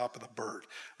on top of the bird.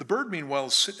 The bird, meanwhile,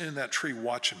 is sitting in that tree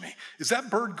watching me. Is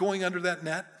that bird going under that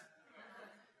net?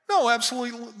 No,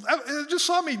 absolutely. It just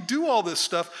saw me do all this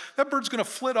stuff. That bird's going to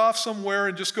flit off somewhere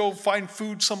and just go find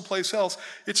food someplace else.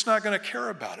 It's not going to care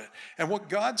about it. And what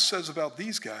God says about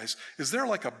these guys is they're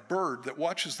like a bird that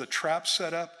watches the trap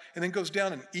set up and then goes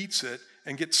down and eats it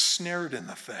and gets snared in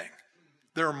the thing.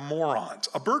 They're morons.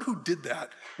 A bird who did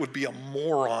that would be a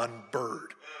moron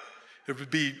bird. It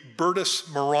would be Birdus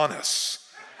moronus.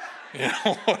 You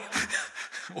know,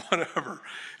 whatever.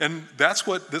 And that's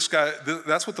what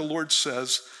that's what the Lord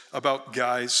says about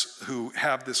guys who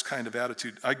have this kind of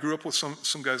attitude. I grew up with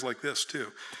some guys like this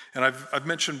too. And I've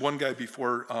mentioned one guy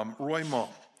before, Roy Moe.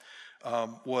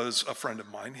 Was a friend of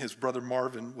mine. His brother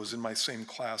Marvin was in my same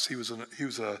class.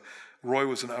 Roy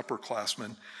was an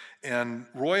upperclassman, and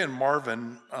Roy and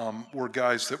Marvin were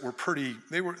guys that were pretty.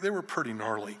 They were pretty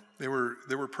gnarly. They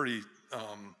were pretty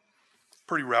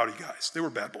rowdy guys. They were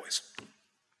bad boys,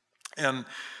 and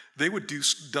they would do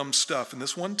dumb stuff. And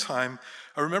this one time,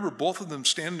 I remember both of them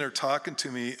standing there talking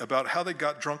to me about how they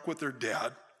got drunk with their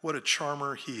dad. What a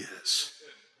charmer he is.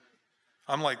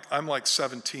 I'm like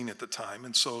 17 at the time,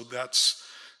 and so that's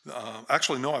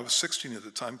actually no, I was 16 at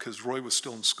the time because Roy was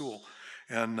still in school,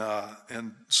 and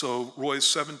so Roy's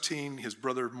 17, his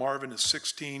brother Marvin is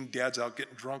 16, Dad's out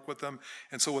getting drunk with them,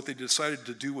 and so what they decided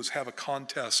to do was have a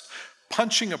contest,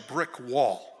 punching a brick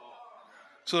wall.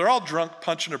 So they're all drunk,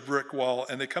 punching a brick wall,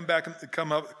 and they come back and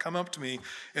come up to me,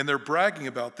 and they're bragging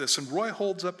about this. And Roy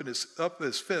holds up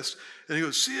his fist, and he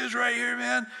goes, "See this right here,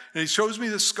 man?" And he shows me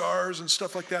the scars and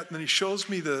stuff like that. And then he shows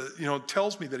me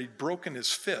tells me that he'd broken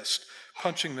his fist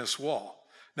punching this wall.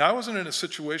 Now I wasn't in a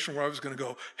situation where I was going to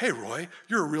go, "Hey, Roy,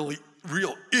 you're a real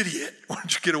idiot. Why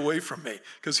don't you get away from me?"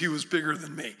 Because he was bigger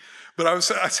than me. But I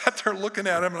sat there looking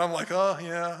at him, and I'm like, "Oh,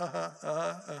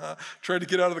 yeah, tried to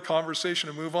get out of the conversation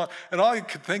and move on. And all I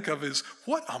could think of is,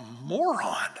 what a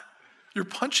moron. You're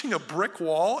punching a brick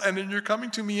wall, and then you're coming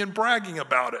to me and bragging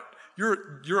about it.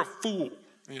 You're a fool.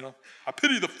 You know, I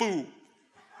pity the fool."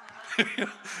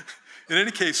 In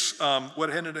any case, what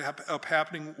ended up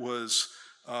happening was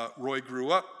Roy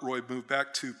grew up. Roy moved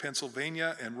back to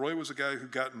Pennsylvania, and Roy was a guy who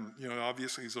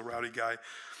obviously he's a rowdy guy.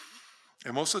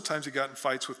 And most of the times he got in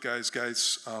fights with guys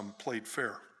played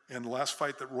fair. And the last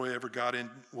fight that Roy ever got in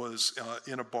was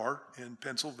in a bar in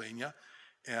Pennsylvania,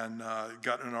 and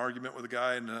got in an argument with a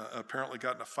guy, and apparently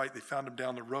got in a fight. They found him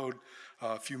down the road,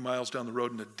 a few miles down the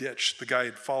road in a ditch. The guy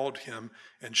had followed him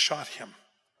and shot him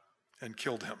and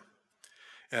killed him.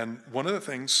 And one of the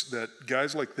things that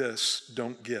guys like this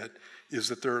don't get is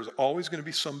that there is always going to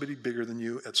be somebody bigger than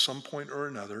you at some point or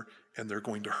another, and they're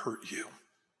going to hurt you.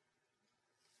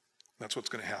 That's what's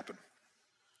going to happen.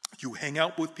 You hang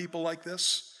out with people like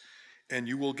this, and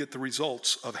you will get the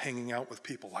results of hanging out with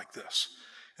people like this.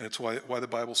 And it's why the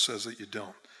Bible says that you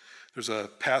don't. There's a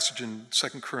passage in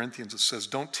 2 Corinthians that says,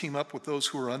 don't team up with those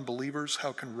who are unbelievers.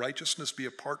 How can righteousness be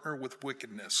a partner with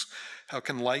wickedness? How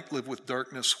can light live with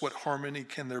darkness? What harmony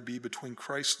can there be between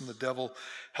Christ and the devil?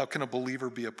 How can a believer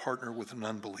be a partner with an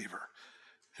unbeliever?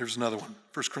 Here's another one,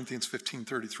 1 Corinthians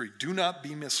 15:33. Do not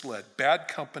be misled. Bad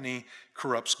company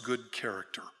corrupts good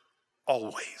character.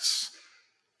 Always.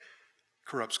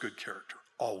 Corrupts good character.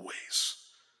 Always.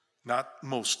 Not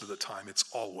most of the time, it's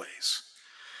always.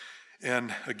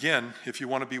 And again, if you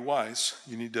want to be wise,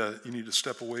 you need to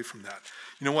step away from that.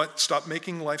 You know what? Stop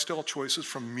making lifestyle choices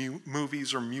from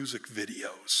movies or music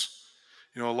videos.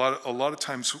 You know, a lot of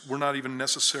times we're not even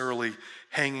necessarily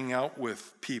hanging out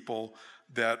with people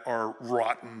that are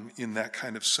rotten in that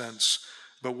kind of sense.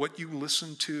 But what you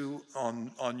listen to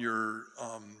on your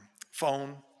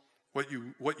phone, what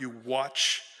you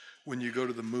watch when you go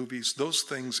to the movies, those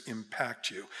things impact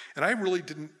you. And I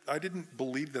didn't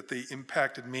believe that they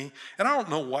impacted me. And I don't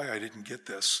know why I didn't get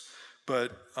this,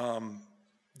 but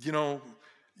you know,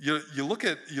 you look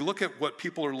at what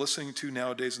people are listening to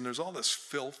nowadays, and there's all this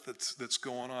filth that's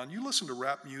going on. You listen to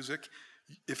rap music,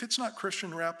 if it's not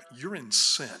Christian rap, you're in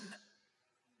sin.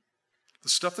 The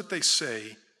stuff that they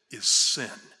say is sin.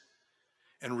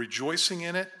 And rejoicing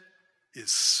in it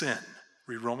is sin.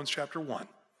 Read Romans chapter 1.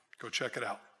 Go check it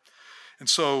out. And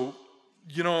so,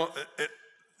 you know,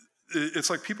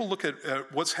 it's like people look at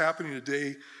what's happening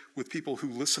today with people who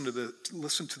listen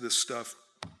to this stuff,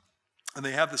 and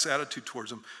they have this attitude towards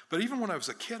them. But even when I was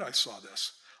a kid, I saw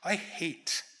this. I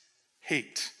hate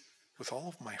with all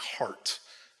of my heart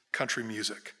country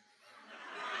music.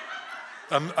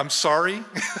 I'm sorry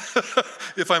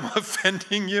if I'm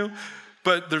offending you,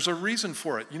 but there's a reason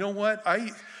for it. You know what?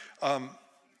 I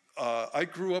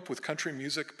grew up with country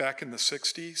music back in the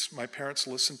 60s. My parents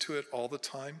listened to it all the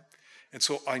time. And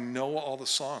so I know all the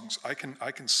songs. I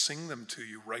can sing them to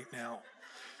you right now.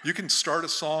 You can start a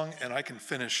song and I can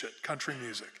finish it, country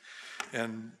music.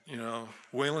 And, you know,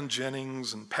 Waylon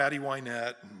Jennings and Patty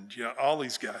Wynette and, you know, all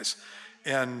these guys.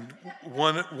 And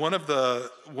one of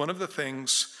the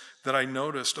things that I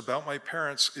noticed about my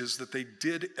parents is that they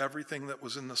did everything that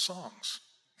was in the songs.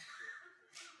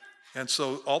 And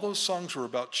so all those songs were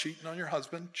about cheating on your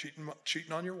husband,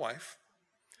 cheating on your wife.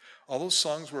 All those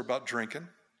songs were about drinking.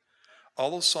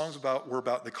 All those songs were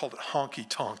about, they called it honky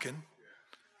tonkin'.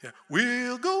 Yeah,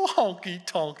 we'll go honky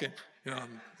tonkin'. You know,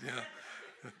 yeah.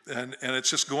 And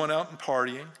it's just going out and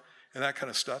partying and that kind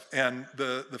of stuff. And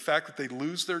the fact that they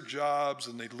lose their jobs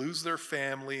and they lose their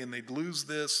family and they'd lose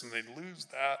this and they'd lose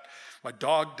that. My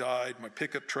dog died, my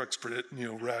pickup truck's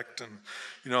wrecked, and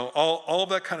you know, all of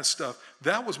that kind of stuff.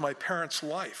 That was my parents'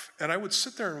 life. And I would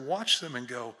sit there and watch them and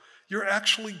go, you're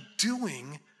actually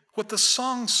doing what the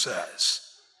song says.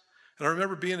 And I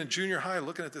remember being in junior high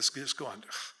looking at this just going,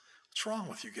 what's wrong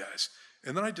with you guys?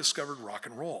 And then I discovered rock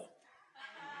and roll.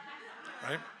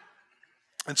 Right?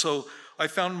 And so I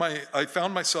found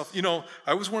myself, you know,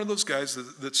 I was one of those guys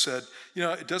that said, you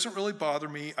know, it doesn't really bother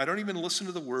me. I don't even listen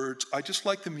to the words. I just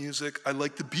like the music. I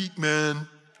like the beat, man.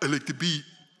 I like the beat.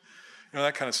 You know,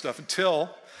 that kind of stuff,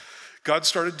 until God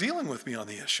started dealing with me on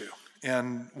the issue.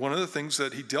 And one of the things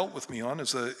that he dealt with me on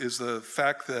is the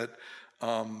fact that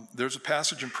there's a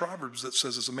passage in Proverbs that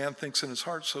says, as a man thinks in his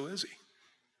heart, so is he.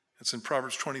 It's in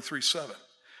Proverbs 23:7.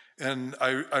 And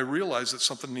I realized that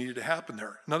something needed to happen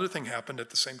there. Another thing happened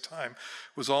at the same time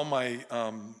was all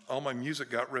my music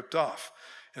got ripped off.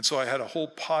 And so I had a whole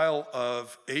pile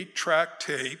of 8-track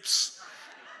tapes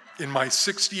in my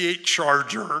 68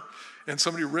 Charger, and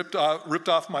somebody ripped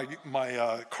off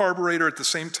my carburetor at the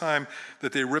same time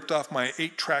that they ripped off my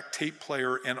 8-track tape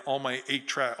player and all my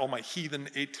heathen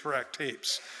 8-track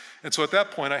tapes. And so at that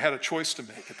point, I had a choice to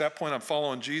make. At that point, I'm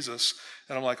following Jesus,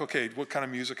 and I'm like, okay, what kind of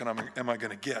music am I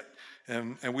going to get?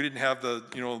 And we didn't have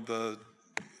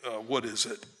what is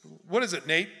it? What is it,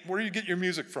 Nate? Where do you get your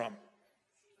music from?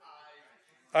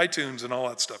 iTunes and all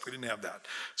that stuff. We didn't have that.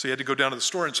 So you had to go down to the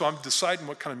store. And so I'm deciding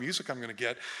what kind of music I'm going to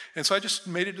get. And so I just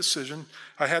made a decision.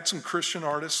 I had some Christian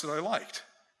artists that I liked.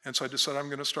 And so I decided I'm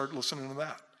going to start listening to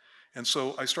that. And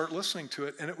so I start listening to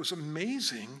it, and it was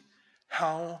amazing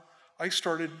how I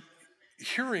started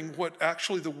hearing what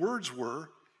actually the words were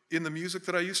in the music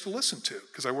that I used to listen to,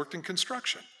 because I worked in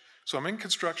construction. So I'm in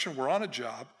construction, we're on a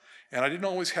job, and I didn't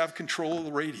always have control of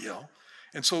the radio.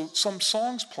 And so some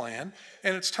song's playing,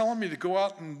 and it's telling me to go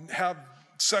out and have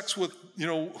sex with,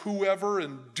 whoever,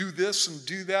 and do this and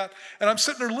do that. And I'm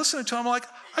sitting there listening to it, I'm like,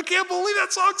 I can't believe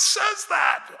that song says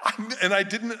that. And I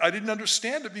didn't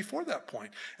understand it before that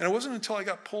point. And it wasn't until I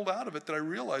got pulled out of it that I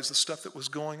realized the stuff that was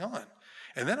going on.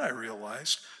 And then I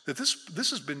realized that this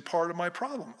has been part of my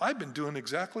problem. I've been doing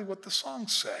exactly what the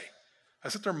songs say. I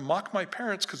sit there and mock my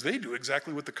parents because they do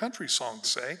exactly what the country songs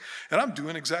say, and I'm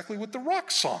doing exactly what the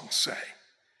rock songs say.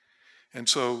 And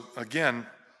so, again,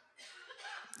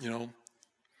 you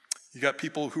got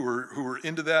people who are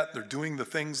into that. They're doing the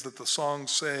things that the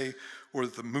songs say or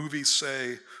that the movies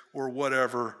say or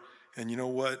whatever. And you know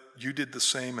what? You did the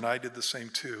same and I did the same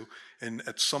too. And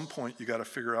at some point, you got to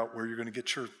figure out where you're going to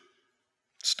get your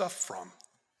stuff from.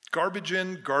 Garbage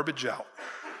in, garbage out.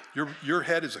 Your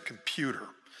head is a computer.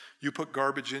 You put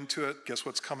garbage into it, guess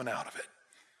what's coming out of it?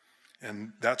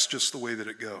 And that's just the way that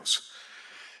it goes.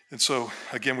 And so,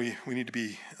 again, we need to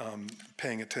be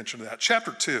paying attention to that.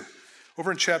 Chapter 2.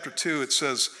 Over in chapter 2, it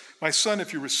says, "My son,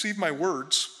 if you receive my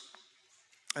words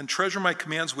and treasure my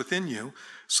commands within you,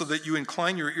 so that you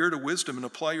incline your ear to wisdom and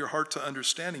apply your heart to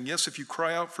understanding. Yes, if you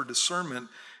cry out for discernment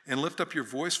and lift up your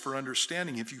voice for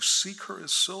understanding, if you seek her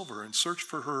as silver and search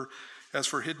for her as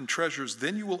for hidden treasures,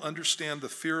 then you will understand the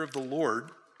fear of the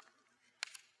Lord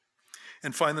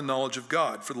and find the knowledge of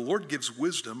God. For the Lord gives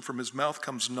wisdom, from his mouth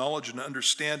comes knowledge and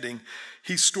understanding.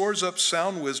 He stores up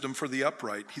sound wisdom for the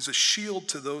upright. He's a shield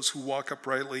to those who walk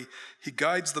uprightly. He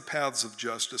guides the paths of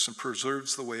justice and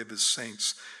preserves the way of his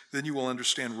saints. Then you will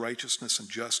understand righteousness and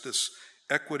justice,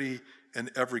 equity,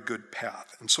 and every good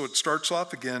path." And so it starts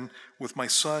off again with, "My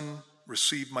son,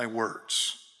 receive my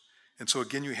words." And so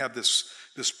again, you have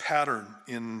this pattern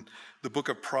in the book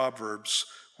of Proverbs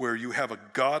where you have a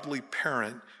godly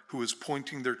parent who is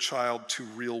pointing their child to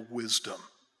real wisdom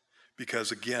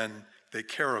because, again, they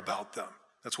care about them.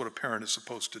 That's what a parent is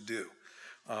supposed to do.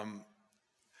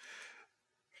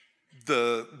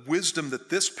 The wisdom that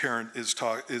this parent is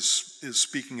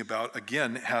speaking about,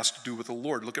 again, has to do with the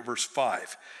Lord. Look at verse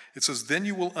 5. It says, "Then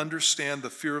you will understand the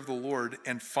fear of the Lord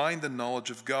and find the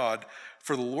knowledge of God,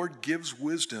 for the Lord gives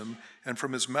wisdom, and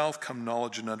from his mouth come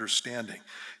knowledge and understanding."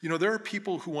 There are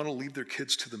people who want to leave their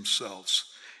kids to themselves.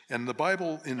 And the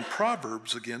Bible in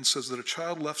Proverbs, again, says that a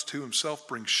child left to himself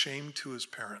brings shame to his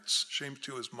parents, shame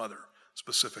to his mother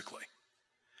specifically.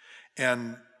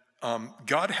 And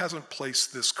God hasn't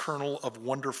placed this kernel of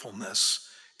wonderfulness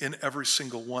in every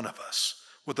single one of us.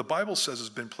 What the Bible says has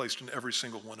been placed in every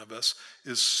single one of us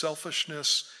is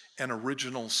selfishness and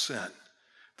original sin.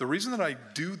 The reason that I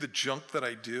do the junk that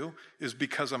I do is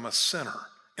because I'm a sinner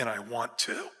and I want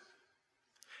to.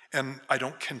 And I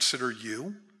don't consider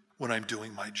you when I'm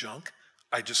doing my junk.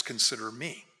 I just consider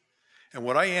me. And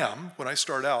what I am, when I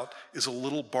start out, is a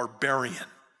little barbarian.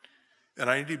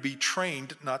 And I need to be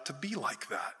trained not to be like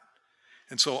that.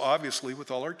 And so obviously with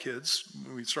all our kids,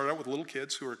 we start out with little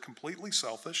kids who are completely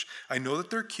selfish. I know that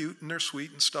they're cute and they're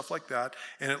sweet and stuff like that.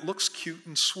 And it looks cute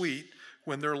and sweet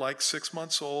when they're like 6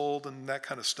 months old and that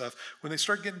kind of stuff. When they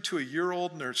start getting to a year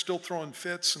old and they're still throwing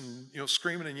fits and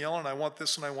screaming and yelling, "I want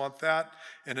this and I want that,"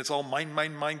 and it's all mine,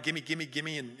 mine, mine, gimme, gimme,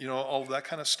 gimme, and all of that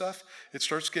kind of stuff, it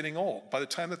starts getting old. By the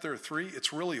time that they're 3,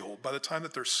 it's really old. By the time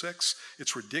that they're 6,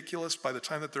 it's ridiculous. By the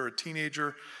time that they're a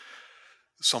teenager,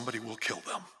 somebody will kill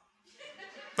them.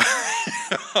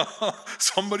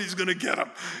 Somebody's going to get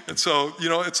them. And so,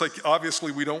 it's like,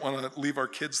 obviously we don't want to leave our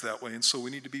kids that way. And so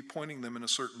we need to be pointing them in a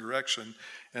certain direction.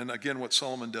 And again, what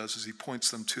Solomon does is he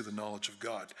points them to the knowledge of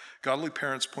God. Godly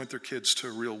parents point their kids to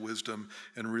real wisdom,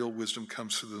 and real wisdom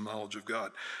comes through the knowledge of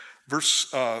God. Verse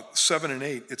 7 and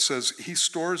 8, it says, "He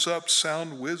stores up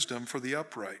sound wisdom for the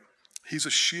upright. He's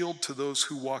a shield to those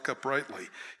who walk uprightly.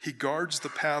 He guards the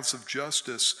paths of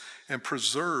justice and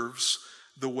preserves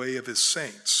the way of his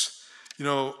saints."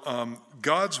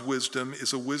 God's wisdom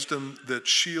is a wisdom that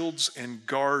shields and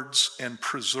guards and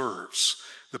preserves.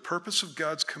 The purpose of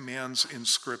God's commands in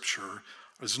Scripture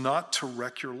is not to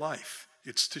wreck your life.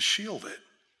 It's to shield it.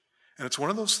 And it's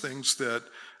one of those things that,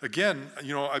 again,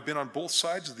 I've been on both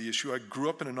sides of the issue. I grew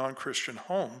up in a non-Christian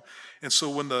home. And so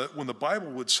when the Bible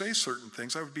would say certain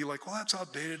things, I would be like, well, that's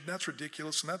outdated, and that's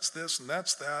ridiculous, and that's this, and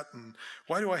that's that, and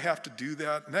why do I have to do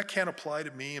that? And that can't apply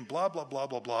to me, and blah, blah, blah,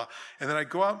 blah, blah. And then I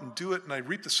go out and do it, and I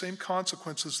reap the same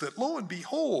consequences that, lo and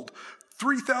behold,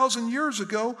 3,000 years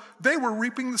ago, they were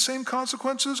reaping the same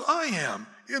consequences I am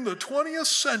in the 20th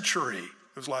century.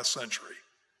 It was last century.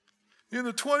 In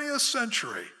the 20th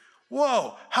century.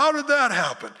 Whoa, how did that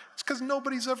happen? It's because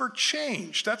nobody's ever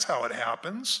changed. That's how it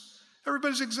happens.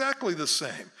 Everybody's exactly the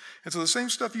same. And so the same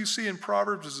stuff you see in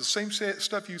Proverbs is the same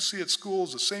stuff you see at school,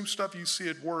 is the same stuff you see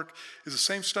at work, is the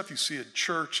same stuff you see at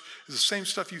church, is the same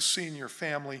stuff you see in your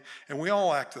family, and we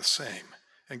all act the same.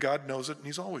 And God knows it, and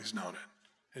he's always known it.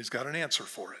 And he's got an answer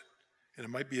for it. And it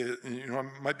might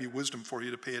be wisdom for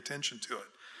you to pay attention to it.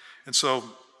 And so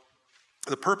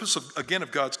the purpose of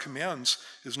God's commands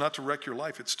is not to wreck your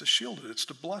life, it's to shield it, it's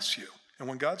to bless you. And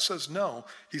when God says no,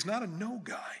 he's not a no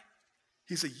guy.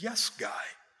 He's a yes guy.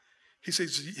 He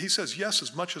says yes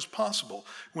as much as possible.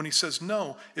 When he says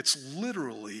no, it's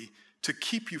literally to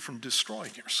keep you from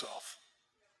destroying yourself.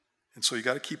 And so you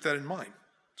got to keep that in mind.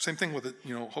 Same thing with it,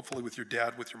 hopefully with your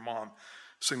dad, with your mom.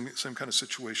 Same kind of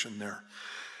situation there.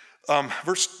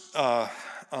 Verse 10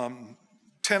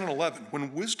 and 11.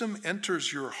 When wisdom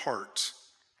enters your heart,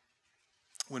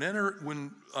 I'm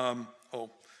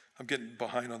getting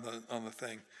behind on the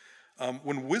thing.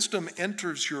 When wisdom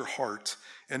enters your heart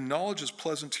and knowledge is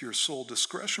pleasant to your soul,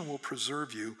 discretion will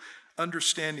preserve you,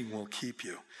 understanding will keep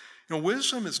you.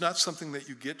 Wisdom is not something that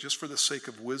you get just for the sake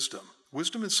of wisdom.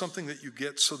 Wisdom is something that you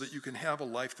get so that you can have a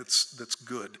life that's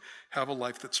good, have a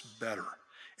life that's better.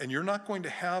 And you're not going to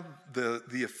have the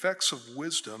effects of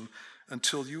wisdom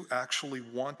until you actually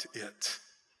want it,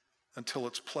 until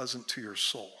it's pleasant to your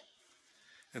soul.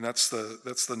 And that's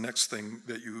the next thing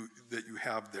that you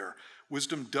have there.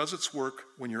 Wisdom does its work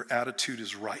when your attitude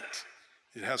is right.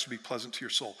 It has to be pleasant to your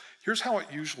soul. Here's how it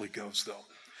usually goes, though.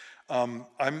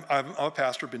 I'm a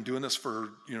pastor, been doing this for,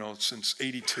 since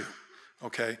 82,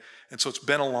 okay? And so it's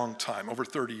been a long time, over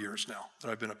 30 years now that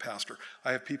I've been a pastor.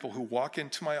 I have people who walk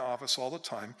into my office all the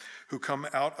time who come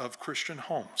out of Christian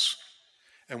homes.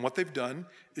 And what they've done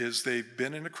is they've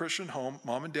been in a Christian home.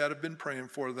 Mom and dad have been praying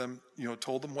for them,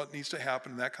 told them what needs to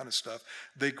happen and that kind of stuff.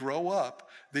 They grow up,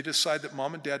 they decide that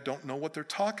mom and dad don't know what they're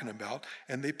talking about,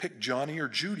 and they pick Johnny or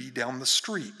Judy down the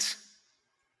street.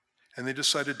 And they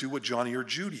decide to do what Johnny or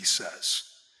Judy says.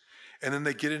 And then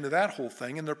they get into that whole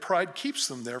thing, and their pride keeps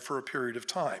them there for a period of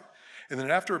time. And then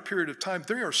after a period of time,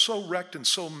 they are so wrecked and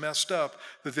so messed up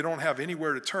that they don't have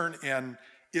anywhere to turn. And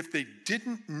if they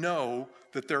didn't know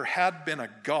that there had been a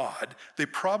God, they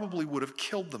probably would have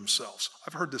killed themselves.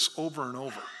 I've heard this over and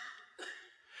over.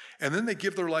 And then they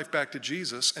give their life back to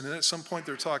Jesus, and then at some point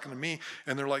they're talking to me,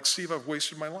 and they're like, Steve, I've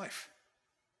wasted my life.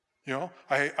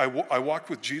 I walked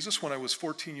with Jesus when I was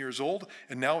 14 years old,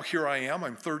 and now here I am,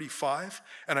 I'm 35,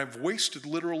 and I've wasted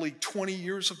literally 20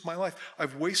 years of my life.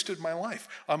 I've wasted my life.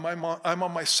 I'm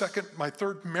on my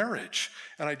third marriage,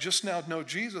 and I just now know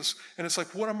Jesus, and it's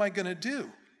like, what am I going to do?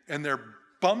 And they're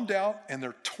bummed out, and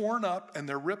they're torn up, and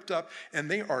they're ripped up, and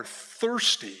they are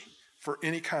thirsty for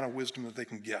any kind of wisdom that they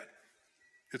can get.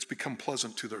 It's become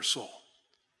pleasant to their soul.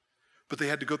 But they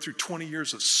had to go through 20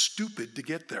 years of stupid to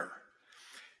get there.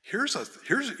 Here's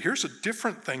a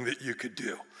different thing that you could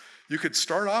do. You could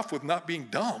start off with not being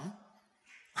dumb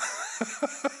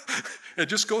and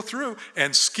just go through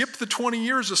and skip the 20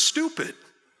 years of stupid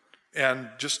and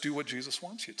just do what Jesus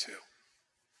wants you to.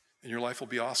 And your life will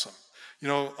be awesome.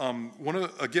 One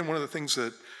of the things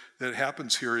that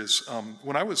happens here is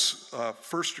when I was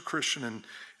first a Christian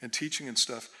and teaching and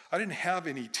stuff, I didn't have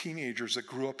any teenagers that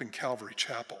grew up in Calvary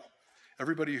Chapel.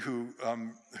 Everybody who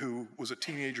was a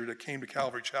teenager that came to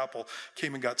Calvary Chapel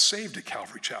came and got saved at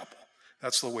Calvary Chapel.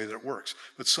 That's the way that it works.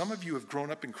 But some of you have grown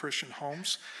up in Christian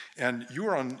homes, and you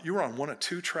are on one of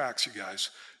two tracks, you guys.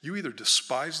 You either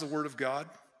despise the Word of God,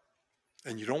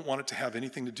 and you don't want it to have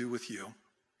anything to do with you,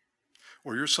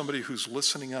 or you're somebody who's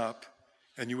listening up,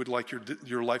 and you would like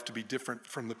your life to be different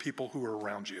from the people who are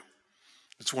around you.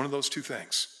 It's one of those two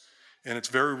things, and it's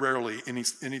very rarely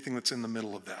anything that's in the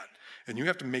middle of that. And you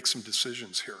have to make some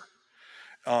decisions here.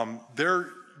 A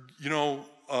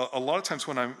lot of times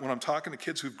when I'm talking to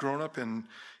kids who've grown up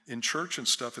in church and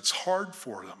stuff, it's hard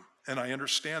for them. And I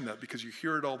understand that because you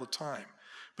hear it all the time.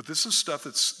 But this is stuff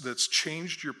that's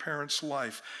changed your parents'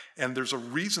 life, and there's a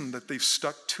reason that they've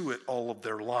stuck to it all of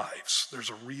their lives. There's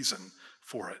a reason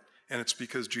for it, and it's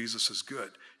because Jesus is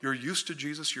good. You're used to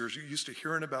Jesus, you're used to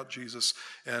hearing about Jesus,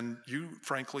 and you,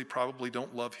 frankly, probably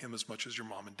don't love him as much as your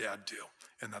mom and dad do.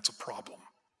 And that's a problem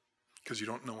because you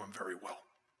don't know him very well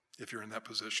if you're in that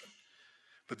position.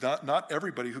 But not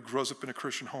everybody who grows up in a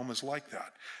Christian home is like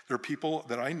that. There are people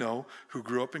that I know who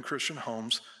grew up in Christian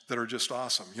homes that are just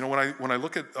awesome. When I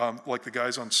look at like the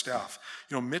guys on staff,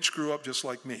 Mitch grew up just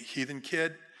like me, heathen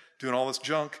kid, doing all this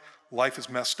junk, life is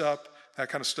messed up, that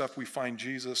kind of stuff. We find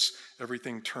Jesus,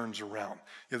 everything turns around.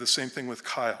 You have the same thing with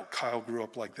Kyle. Kyle grew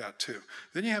up like that too.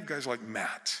 Then you have guys like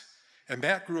Matt. And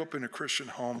Matt grew up in a Christian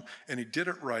home, and he did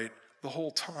it right the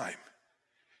whole time.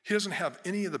 He doesn't have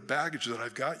any of the baggage that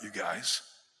I've got, you guys.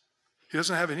 He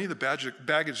doesn't have any of the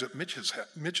baggage that Mitch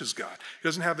has got. He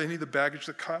doesn't have any of the baggage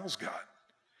that Kyle's got.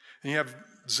 And you have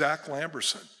Zach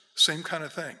Lamberson, same kind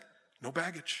of thing. No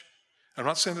baggage. I'm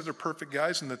not saying that they're perfect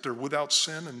guys and that they're without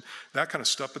sin and that kind of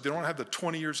stuff, but they don't have the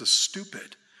 20 years of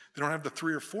stupid. They don't have the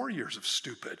 3 or 4 years of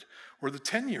stupid or the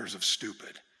 10 years of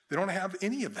stupid. They don't have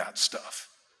any of that stuff.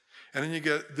 And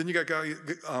then you got guys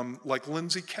like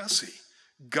Lindsay Kessie,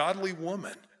 godly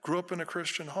woman, grew up in a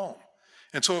Christian home.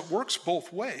 And so it works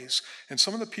both ways. And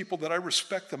some of the people that I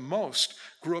respect the most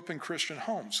grew up in Christian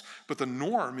homes. But the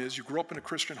norm is you grow up in a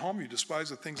Christian home, you despise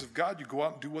the things of God, you go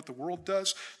out and do what the world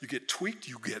does, you get tweaked,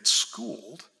 you get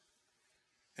schooled,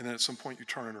 and then at some point you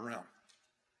turn it around.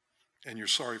 And you're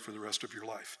sorry for the rest of your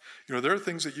life. You know, there are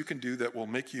things that you can do that will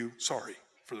make you sorry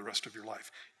for the rest of your life.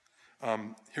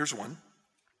 Here's one.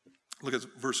 Look at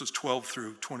verses 12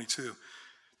 through 22.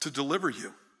 To deliver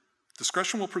you.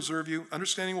 Discretion will preserve you.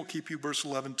 Understanding will keep you. Verse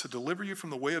 11, to deliver you from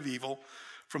the way of evil,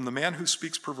 from the man who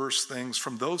speaks perverse things,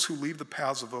 from those who leave the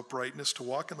paths of uprightness, to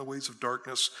walk in the ways of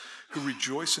darkness, who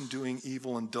rejoice in doing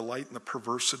evil and delight in the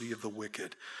perversity of the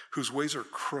wicked, whose ways are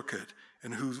crooked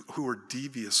and who are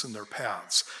devious in their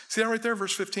paths. See that right there,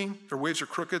 verse 15? Their ways are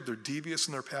crooked, they're devious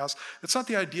in their paths. It's not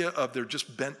the idea of they're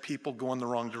just bent people going the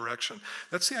wrong direction.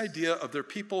 That's the idea of they're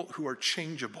people who are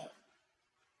changeable.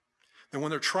 And when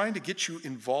they're trying to get you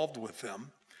involved with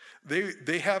them,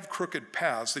 they have crooked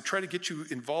paths. They try to get you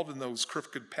involved in those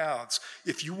crooked paths.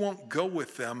 If you won't go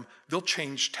with them, they'll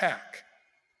change tack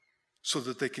so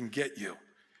that they can get you.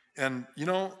 And, you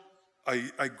know,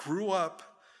 I grew up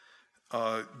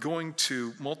going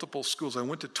to multiple schools. I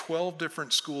went to 12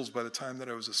 different schools by the time that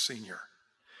I was a senior.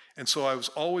 And so I was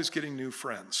always getting new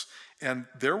friends. And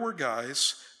there were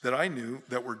guys that I knew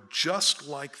that were just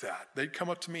like that. They'd come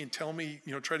up to me and tell me,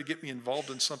 you know, try to get me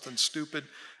involved in something stupid.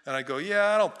 And I go,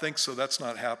 yeah, I don't think so. That's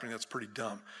not happening. That's pretty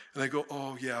dumb. And they go,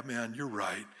 oh, yeah, man, you're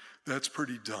right. That's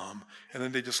pretty dumb. And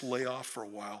then they just lay off for a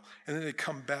while. And then they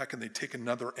come back and they take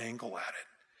another angle at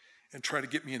it and try to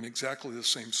get me in exactly the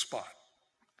same spot.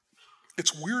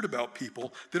 It's weird about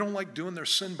people. They don't like doing their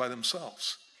sin by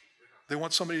themselves. They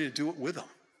want somebody to do it with them.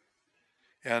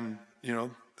 And, you know,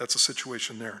 that's a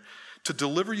situation there. To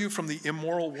deliver you from the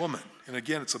immoral woman. And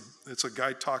again, it's a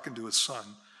guy talking to his son.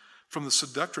 From the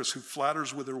seductress who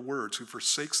flatters with her words, who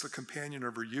forsakes the companion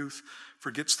of her youth,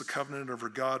 forgets the covenant of her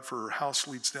God, for her house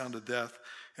leads down to death,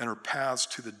 and her paths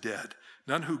to the dead.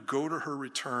 None who go to her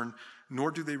return, nor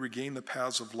do they regain the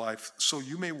paths of life. So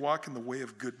you may walk in the way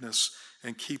of goodness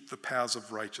and keep the paths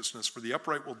of righteousness. For the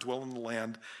upright will dwell in the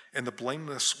land, and the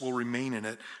blameless will remain in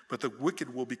it, but the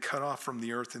wicked will be cut off from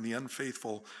the earth, and the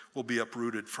unfaithful will be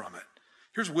uprooted from it.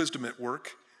 Here's wisdom at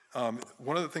work.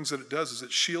 One of the things that it does is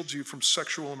it shields you from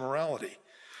sexual immorality.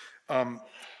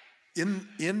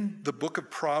 In the book of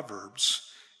Proverbs,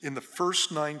 in the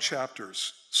first 9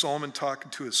 chapters, Solomon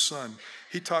talking to his son,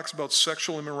 he talks about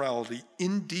sexual immorality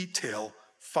in detail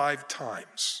 5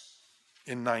 times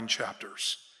in 9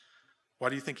 chapters. Why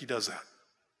do you think he does that?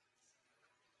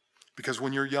 Because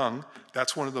when you're young,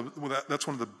 that's one of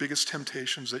the biggest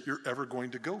temptations that you're ever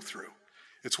going to go through.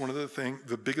 It's one of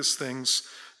the biggest things,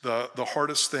 the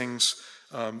hardest things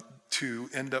to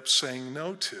end up saying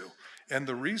no to. And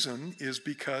the reason is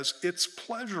because it's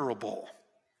pleasurable.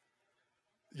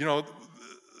 You know,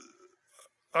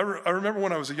 I remember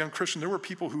when I was a young Christian, there were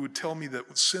people who would tell me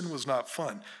that sin was not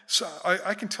fun. So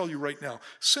I can tell you right now,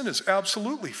 sin is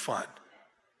absolutely fun.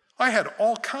 I had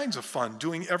all kinds of fun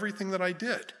doing everything that I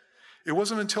did. It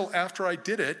wasn't until after I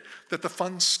did it that the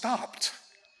fun stopped.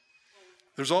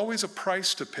 There's always a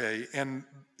price to pay. And,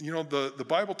 you know, the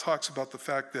Bible talks about the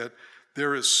fact that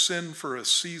there is sin for a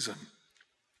season.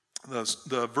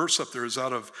 The verse up there is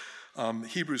out of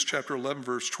Hebrews chapter 11,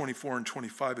 verse 24 and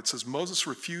 25. It says, Moses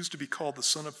refused to be called the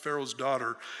son of Pharaoh's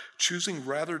daughter, choosing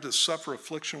rather to suffer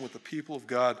affliction with the people of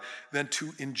God than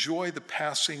to enjoy the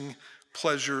passing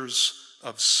pleasures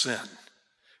of sin.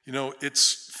 You know,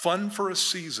 it's fun for a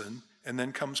season, and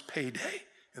then comes payday.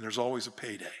 And there's always a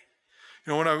payday.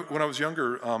 You know, when I was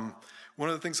younger, one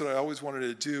of the things that I always wanted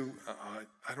to do,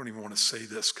 I don't even want to say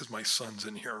this because my son's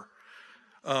in here,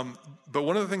 but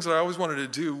one of the things that I always wanted to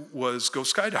do was go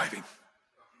skydiving.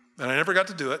 And I never got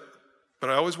to do it,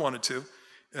 but I always wanted to.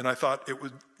 And I thought it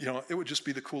would just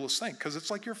be the coolest thing because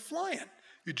it's like you're flying.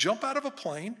 You jump out of a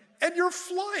plane and you're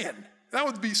flying. That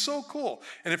would be so cool.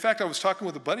 And in fact, I was talking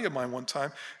with a buddy of mine one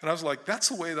time, and I was like, that's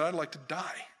the way that I'd like to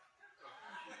die.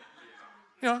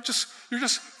 You know, you're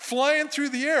just flying through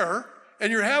the air,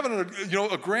 and you're having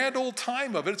a grand old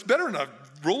time of it. It's better than a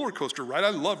roller coaster ride. I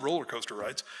love roller coaster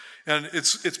rides, and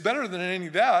it's better than any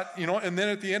of that. You know, and then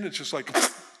at the end, it's just like,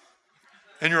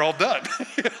 and you're all done,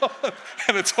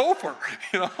 and it's over,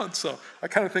 And so I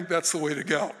kind of think that's the way to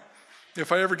go.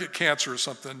 If I ever get cancer or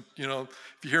something, if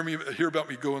you hear about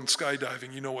me going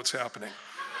skydiving, you know what's happening.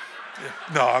 Yeah.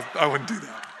 No, I wouldn't do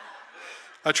that.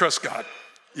 I trust God,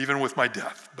 even with my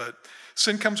death. But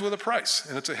sin comes with a price,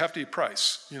 and it's a hefty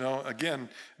price. Again,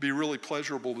 it'd be really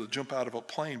pleasurable to jump out of a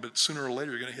plane, but sooner or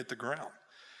later you're going to hit the ground.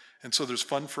 And so there's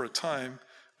fun for a time,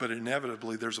 but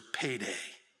inevitably there's a payday.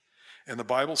 And the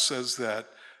Bible says that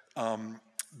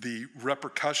the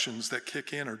repercussions that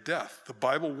kick in are death. The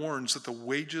Bible warns that the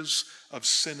wages of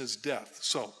sin is death.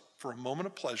 So for a moment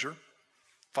of pleasure,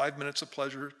 5 minutes of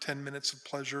pleasure, 10 minutes of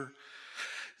pleasure,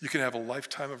 you can have a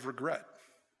lifetime of regret.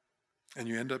 And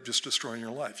you end up just destroying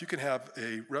your life. You can have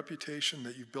a reputation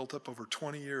that you've built up over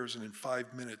 20 years, and in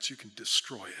 5 minutes you can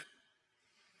destroy it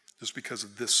just because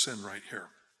of this sin right here.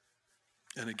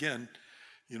 And again,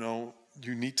 you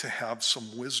need to have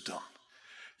some wisdom.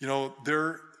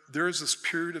 There is this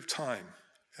period of time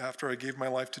after I gave my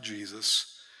life to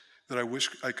Jesus that I wish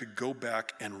I could go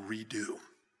back and redo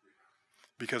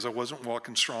because I wasn't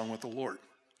walking strong with the Lord.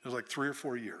 It was like 3 or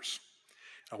 4 years.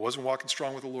 I wasn't walking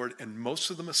strong with the Lord, and most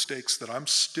of the mistakes that I'm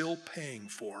still paying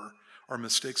for are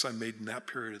mistakes I made in that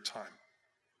period of time.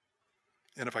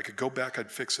 And if I could go back,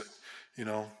 I'd fix it.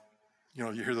 You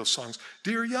hear those songs,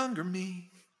 "Dear Younger Me."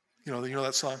 You know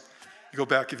that song? If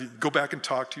you go back and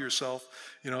talk to yourself,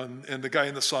 and the guy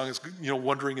in the song is,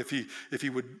 wondering if he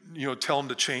would, tell him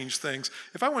to change things.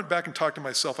 If I went back and talked to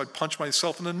myself, I'd punch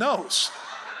myself in the nose.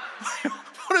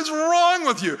 What is wrong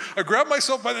with you? I grab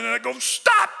myself by the neck and I go,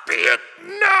 "Stop it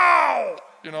now!"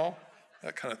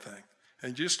 That kind of thing.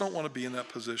 And you just don't want to be in that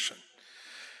position.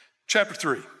 Chapter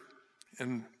 3,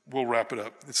 and we'll wrap it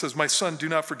up. It says, "My son, do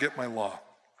not forget my law,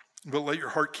 but let your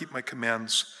heart keep my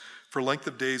commands. For length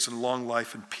of days and long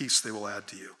life and peace they will add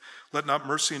to you. Let not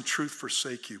mercy and truth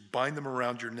forsake you. Bind them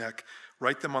around your neck.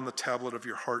 Write them on the tablet of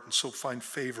your heart, and so find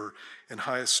favor and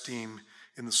high esteem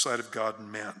in the sight of God and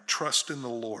man. Trust in the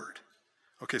Lord."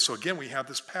 Okay, so again, we have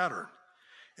this pattern.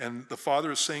 And the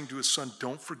father is saying to his son,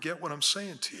 don't forget what I'm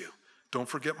saying to you. Don't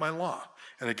forget my law.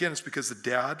 And again, it's because the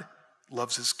dad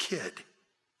loves his kid.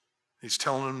 He's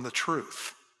telling him the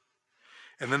truth.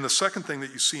 And then the second thing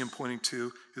that you see him pointing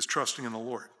to is trusting in the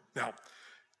Lord. Now,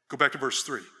 go back to verse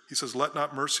 3. He says, "Let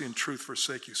not mercy and truth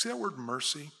forsake you." See that word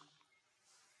mercy?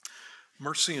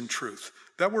 Mercy and truth.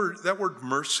 That word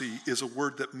mercy is a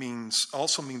word that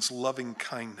also means loving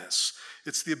kindness.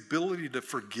 It's the ability to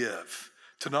forgive,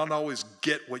 to not always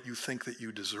get what you think that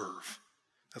you deserve.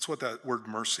 That's what that word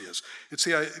mercy is. It's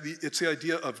the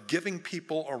idea of giving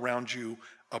people around you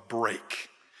a break.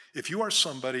 If you are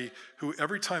somebody who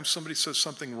every time somebody says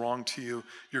something wrong to you,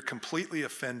 you're completely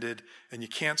offended and you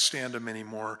can't stand them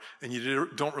anymore and you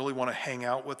don't really want to hang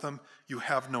out with them, you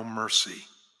have no mercy.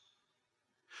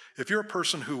 If you're a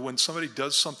person who, when somebody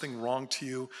does something wrong to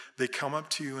you, they come up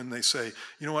to you and they say,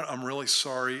 "You know what, I'm really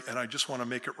sorry and I just want to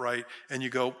make it right." And you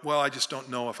go, "Well, I just don't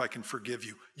know if I can forgive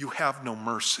you." You have no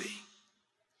mercy.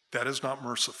 That is not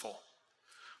merciful.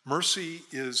 Mercy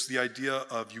is the idea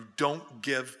of you don't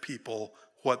give people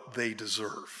what they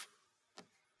deserve.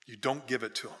 You don't give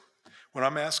it to them. When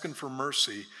I'm asking for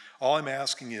mercy, all I'm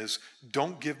asking is,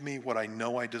 don't give me what I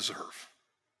know I deserve.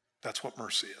 That's what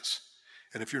mercy is.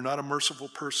 And if you're not a merciful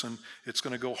person, it's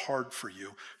going to go hard for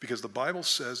you because the Bible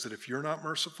says that if you're not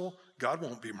merciful, God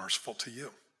won't be merciful to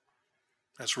you.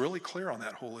 That's really clear on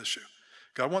that whole issue.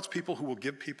 God wants people who will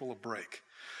give people a break.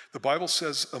 The Bible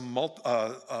says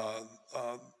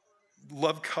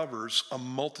love covers a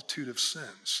multitude of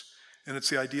sins. And it's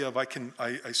the idea of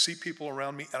I see people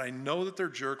around me and I know that they're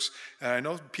jerks and I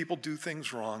know people do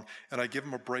things wrong and I give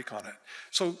them a break on it.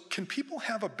 So can people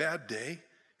have a bad day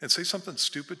and say something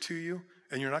stupid to you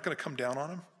and you're not going to come down on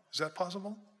them? Is that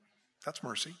possible? That's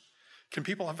mercy. Can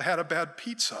people have had a bad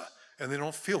pizza and they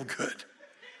don't feel good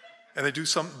and they do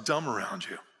something dumb around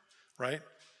you, right?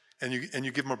 And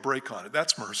you give them a break on it.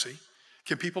 That's mercy.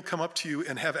 Can people come up to you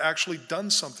and have actually done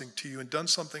something to you and done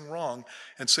something wrong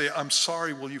and say, "I'm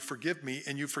sorry, will you forgive me?"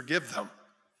 and you forgive them?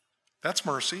 That's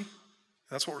mercy.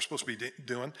 That's what we're supposed to be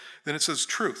doing. Then it says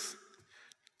truth.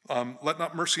 Let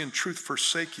not mercy and truth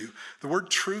forsake you. The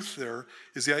word truth there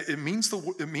it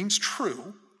means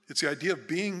true. It's the idea of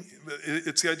being.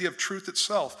 It's the idea of truth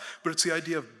itself, but it's the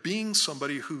idea of being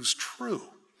somebody who's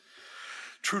true.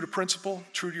 True to principle,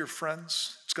 true to your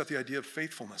friends. It's got the idea of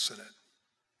faithfulness in it.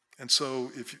 And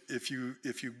so if you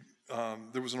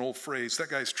there was an old phrase, "That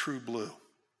guy's true blue."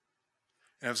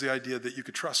 And it was the idea that you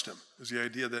could trust him. It was the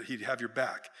idea that he'd have your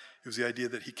back. It was the idea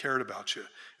that he cared about you.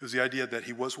 It was the idea that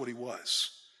he was what he was.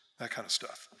 That kind of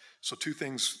stuff. So two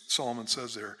things Solomon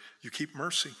says there. You keep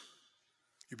mercy.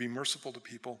 You be merciful to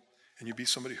people, and you be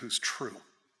somebody who's true.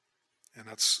 And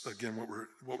that's, again, what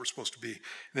we're supposed to be. And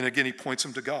then again, he points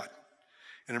them to God.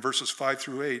 And in verses 5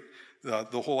 through 8,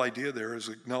 the whole idea there is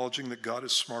acknowledging that God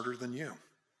is smarter than you.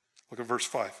 Look at verse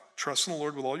 5. Trust in the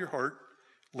Lord with all your heart.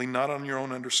 Lean not on your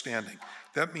own understanding.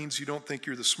 That means you don't think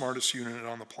you're the smartest unit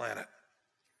on the planet.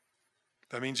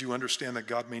 That means you understand that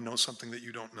God may know something that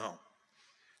you don't know.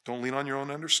 Don't lean on your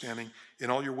own understanding. In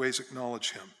all your ways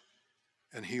acknowledge him,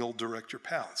 and he'll direct your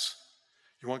paths.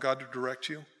 You want God to direct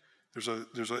you? There's a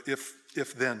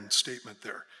if-then statement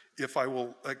there. If I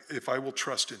will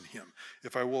trust in him,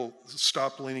 if I will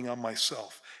stop leaning on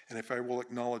myself, and if I will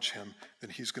acknowledge him, then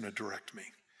he's going to direct me.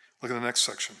 Look at the next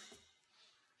section.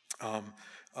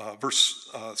 Verse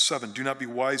 7, do not be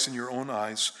wise in your own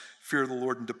eyes. Fear the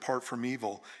Lord and depart from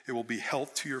evil. It will be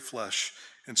health to your flesh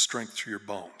and strength to your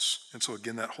bones. And so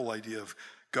again, that whole idea of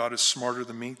God is smarter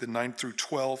than me. The 9 through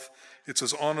 12, it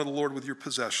says, honor the Lord with your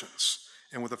possessions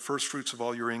and with the first fruits of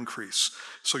all your increase.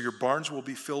 So your barns will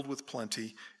be filled with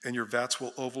plenty, and your vats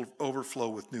will overflow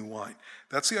with new wine.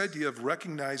 That's the idea of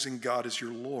recognizing God as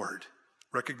your Lord,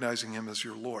 recognizing him as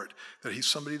your Lord, that he's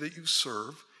somebody that you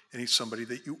serve and he's somebody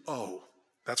that you owe.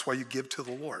 That's why you give to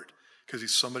the Lord, because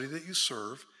he's somebody that you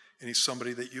serve and he's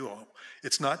somebody that you owe.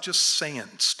 It's not just saying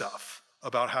stuff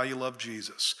about how you love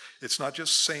Jesus. It's not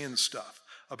just saying stuff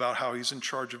about how he's in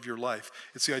charge of your life.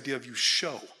 It's the idea of you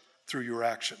show through your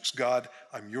actions. God,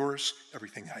 I'm yours.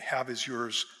 Everything I have is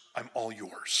yours. I'm all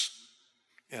yours.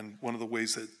 And one of the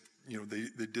ways that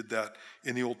they did that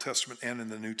in the Old Testament and in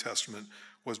the New Testament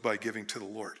was by giving to the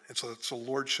Lord. And so it's the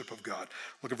lordship of God.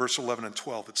 Look at verse 11 and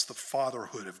 12. It's the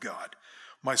fatherhood of God.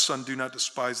 My son, do not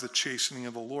despise the chastening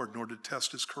of the Lord, nor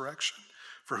detest his correction.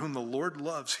 For whom the Lord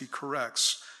loves, he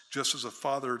corrects, just as a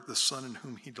father the son in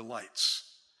whom he delights.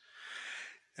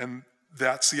 And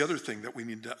that's the other thing that we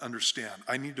need to understand.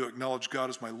 I need to acknowledge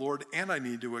God as my Lord, and I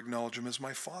need to acknowledge him as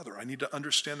my Father. I need to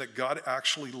understand that God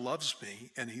actually loves me,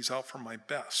 and he's out for my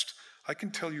best. I can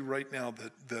tell you right now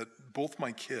that both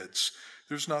my kids,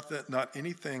 there's not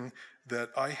anything that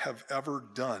I have ever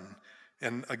done.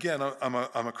 And again, I'm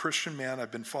a Christian man.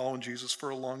 I've been following Jesus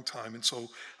for a long time, and so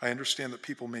I understand that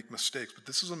people make mistakes. But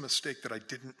this is a mistake that I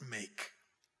didn't make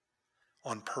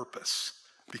on purpose,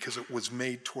 because it was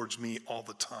made towards me all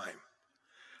the time.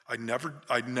 I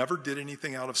never did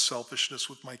anything out of selfishness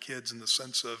with my kids in the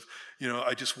sense of,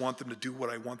 I just want them to do what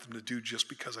I want them to do just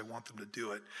because I want them to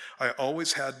do it. I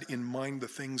always had in mind the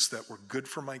things that were good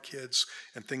for my kids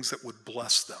and things that would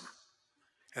bless them.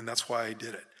 And that's why I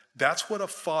did it. That's what a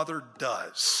father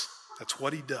does. That's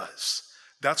what he does.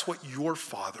 That's what your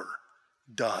father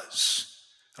does.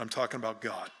 I'm talking about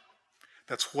God.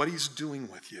 That's what he's doing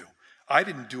with you. I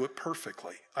didn't do it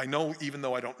perfectly. I know, even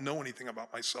though I don't know anything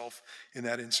about myself in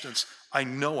that instance, I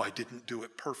know I didn't do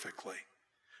it perfectly.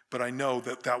 But I know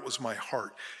that that was my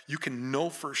heart. You can know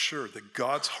for sure that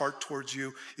God's heart towards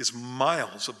you is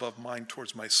miles above mine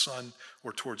towards my son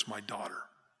or towards my daughter.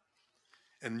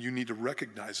 And you need to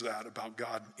recognize that about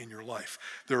God in your life.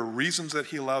 There are reasons that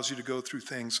he allows you to go through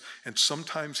things, and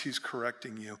sometimes he's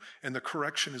correcting you, and the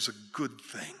correction is a good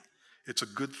thing. It's a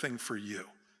good thing for you,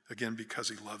 again, because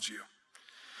he loves you.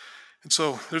 And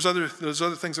so there's other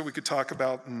things that we could talk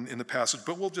about in the passage,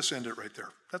 but we'll just end it right there.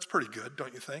 That's pretty good,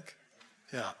 don't you think?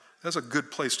 Yeah, that's a good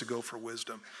place to go for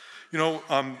wisdom.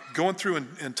 Going through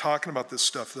and talking about this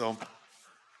stuff, though,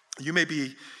 you may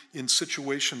be in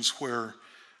situations where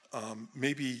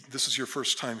maybe this is your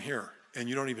first time here and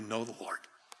you don't even know the Lord.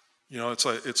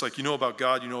 It's like you know about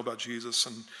God, you know about Jesus,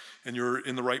 and you're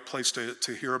in the right place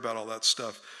to hear about all that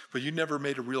stuff. But you never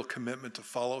made a real commitment to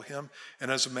follow him. And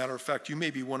as a matter of fact, you may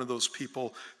be one of those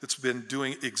people that's been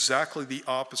doing exactly the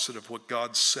opposite of what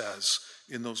God says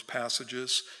in those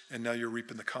passages, and now you're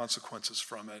reaping the consequences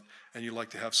from it, and you like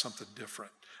to have something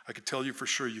different. I can tell you for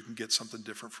sure you can get something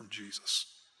different from Jesus.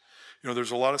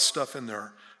 There's a lot of stuff in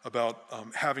there about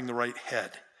having the right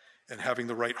head and having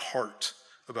the right heart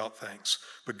about things.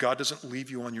 But God doesn't leave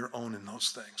you on your own in those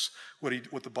things.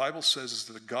 What the Bible says is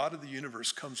that the God of the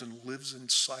universe comes and lives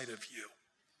inside of you,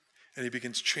 and he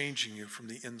begins changing you from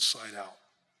the inside out.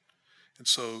 And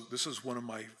so this is one of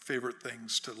my favorite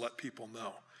things to let people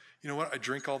know. You know what? I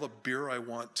drink all the beer I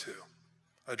want to.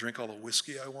 I drink all the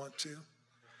whiskey I want to.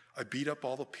 I beat up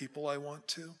all the people I want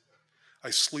to. I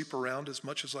sleep around as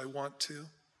much as I want to.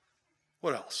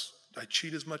 What else? I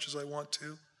cheat as much as I want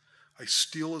to. I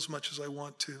steal as much as I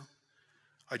want to.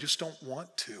 I just don't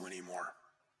want to anymore.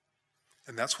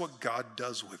 And that's what God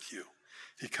does with you.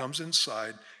 He comes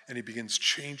inside and he begins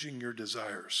changing your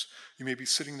desires. You may be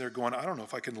sitting there going, I don't know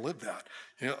if I can live that.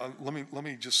 Let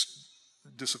me just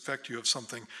disaffect you of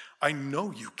something. I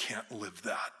know you can't live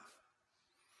that.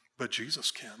 but Jesus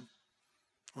can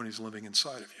when he's living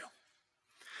inside of you.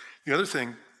 The other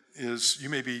thing is you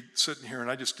may be sitting here, and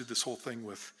I just did this whole thing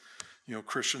with,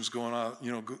 Christians going out,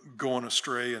 going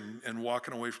astray and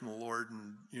walking away from the Lord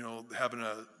and, having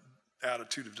an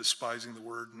attitude of despising the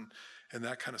word and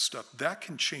that kind of stuff. That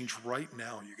can change right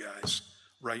now, you guys,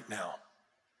 right now.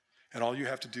 And all you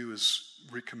have to do is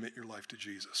recommit your life to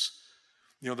Jesus.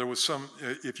 There was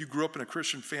if you grew up in a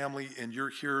Christian family and you're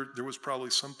here, there was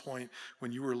probably some point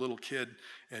when you were a little kid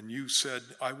and you said,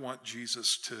 I want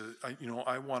Jesus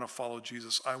I want to follow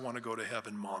Jesus. I want to go to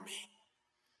heaven, Mommy.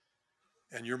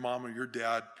 And your mom or your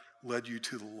dad led you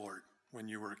to the Lord when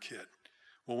you were a kid.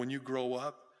 Well, when you grow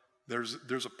up,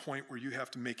 there's a point where you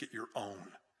have to make it your own.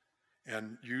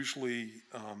 And usually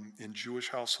in Jewish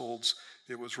households,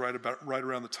 it was right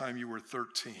around the time you were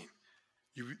 13.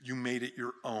 You made it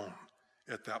your own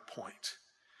at that point.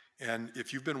 And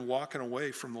if you've been walking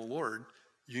away from the Lord,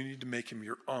 you need to make him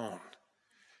your own.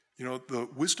 The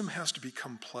wisdom has to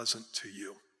become pleasant to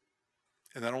you.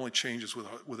 And that only changes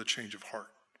with a change of heart.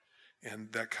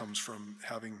 And that comes from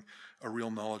having a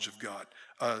real knowledge of God.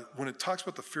 When it talks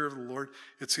about the fear of the Lord,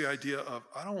 it's the idea of,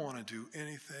 I don't want to do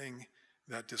anything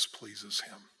that displeases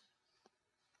him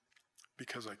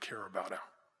because I care about him.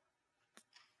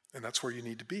 And that's where you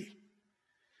need to be.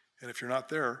 And if you're not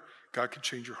there, God can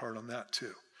change your heart on that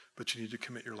too. But you need to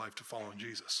commit your life to following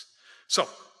Jesus. So,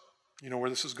 you know where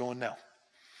this is going now.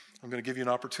 I'm going to give you an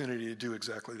opportunity to do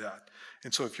exactly that.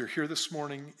 And so if you're here this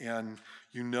morning and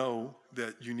you know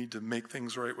that you need to make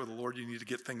things right with the Lord, you need to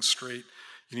get things straight,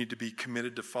 you need to be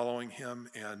committed to following him,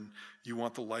 and you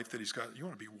want the life that he's got, you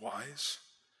want to be wise.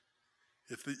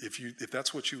 If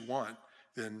that's what you want,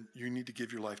 then you need to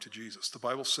give your life to Jesus. The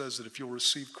Bible says that if you'll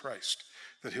receive Christ,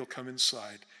 that he'll come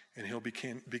inside and he'll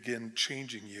begin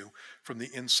changing you from the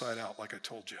inside out, like I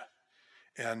told you.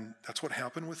 And that's what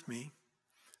happened with me.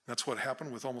 That's what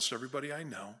happened with almost everybody I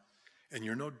know. And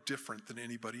you're no different than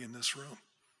anybody in this room.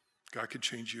 God can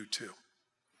change you too.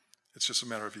 It's just a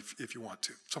matter of if you want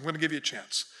to. So I'm going to give you a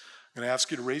chance. I'm going to ask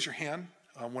you to raise your hand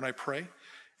when I pray.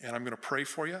 And I'm going to pray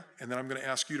for you. And then I'm going to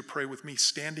ask you to pray with me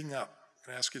standing up. I'm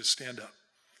going to ask you to stand up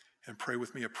and pray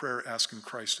with me a prayer asking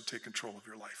Christ to take control of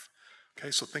your life.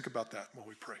 Okay, so think about that while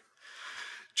we pray.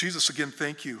 Jesus, again,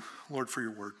 thank you, Lord, for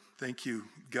your word. Thank you,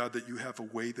 God, that you have a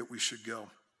way that we should go.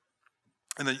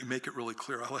 And that you make it really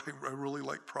clear. I really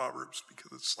like Proverbs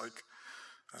because it's like,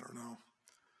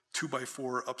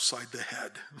 2x4 upside the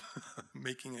head,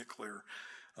 making it clear.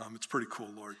 It's pretty cool,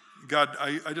 Lord. God,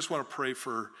 I just want to pray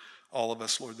for all of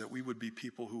us, Lord, that we would be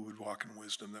people who would walk in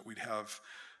wisdom, that we'd have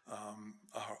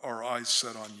our eyes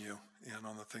set on you and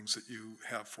on the things that you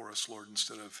have for us, Lord,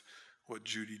 instead of what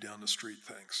Judy down the street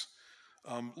thinks.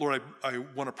 Lord, I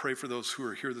want to pray for those who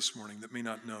are here this morning that may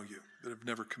not know you, that have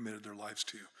never committed their lives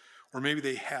to you. Or maybe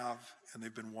they have and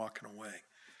they've been walking away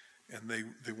and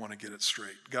they want to get it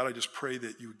straight. God, I just pray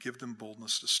that you would give them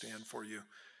boldness to stand for you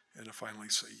and to finally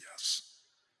say yes.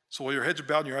 So while your heads are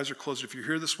bowed and your eyes are closed, if you're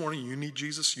here this morning, you need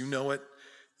Jesus, you know it,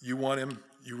 you want him,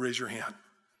 you raise your hand.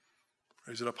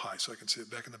 Raise it up high so I can see it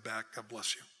back in the back. God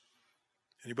bless you.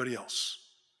 Anybody else?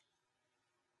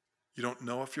 You don't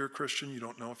know if you're a Christian. You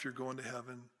don't know if you're going to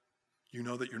heaven. You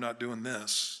know that you're not doing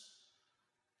this,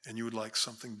 and you would like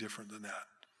something different than that.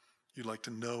 You'd like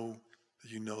to know that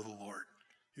you know the Lord.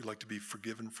 You'd like to be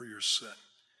forgiven for your sin.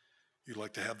 You'd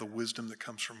like to have the wisdom that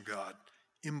comes from God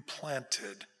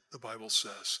implanted, the Bible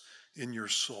says, in your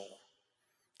soul.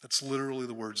 That's literally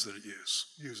the words that it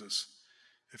uses.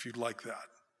 If you'd like that,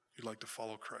 you'd like to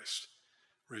follow Christ,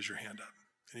 raise your hand up.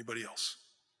 Anybody else?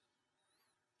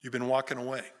 You've been walking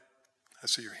away. I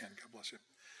see your hand. God bless you.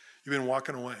 You've been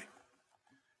walking away,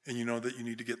 and you know that you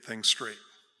need to get things straight.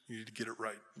 You need to get it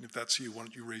right. And if that's you, why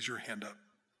don't you raise your hand up?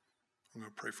 I'm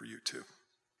going to pray for you too.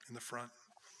 In the front,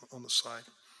 on the side.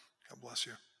 God bless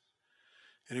you.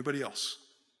 Anybody else?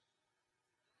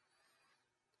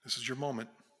 This is your moment.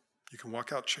 You can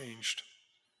walk out changed,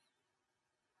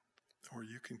 or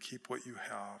you can keep what you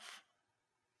have.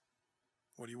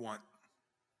 What do you want?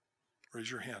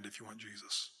 Raise your hand if you want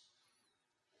Jesus.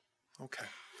 Okay.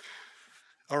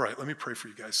 All right, let me pray for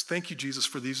you guys. Thank you, Jesus,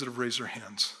 for these that have raised their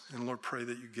hands. And Lord, pray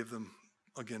that you give them,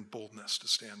 again, boldness to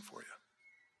stand for you.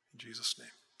 In Jesus' name,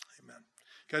 amen.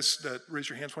 Guys that raise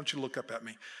your hands, why don't you look up at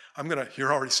me?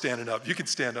 You're already standing up. You can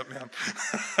stand up, man.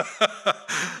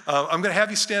 I'm going to have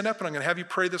you stand up, and I'm going to have you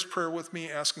pray this prayer with me,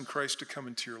 asking Christ to come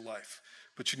into your life.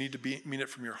 But you need to mean it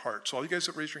from your heart. So all you guys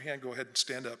that raise your hand, go ahead and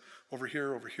stand up. Over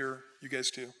here. You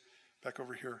guys too. Back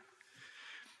over here.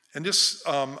 And just,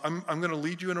 I'm going to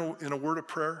lead you in a word of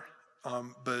prayer,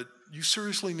 but you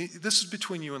seriously this is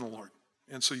between you and the Lord.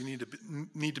 And so you need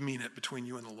to mean it between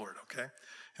you and the Lord, okay?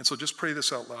 And so just pray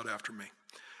this out loud after me.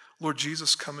 Lord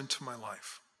Jesus, come into my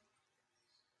life.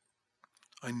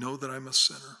 I know that I'm a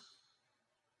sinner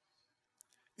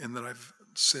and that I've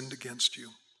sinned against you.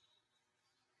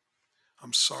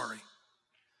 I'm sorry.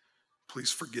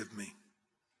 Please forgive me.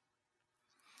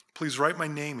 Please write my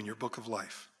name in your book of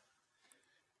life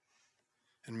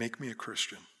and make me a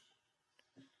Christian.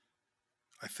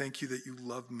 I thank you that you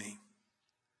love me,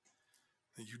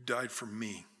 that you died for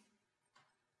me,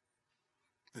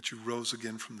 that you rose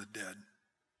again from the dead,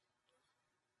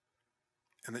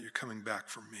 and that you're coming back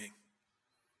for me.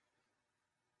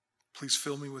 Please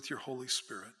fill me with your Holy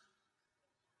Spirit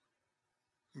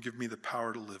and give me the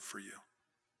power to live for you.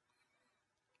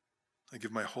 I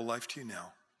give my whole life to you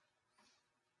now.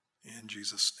 In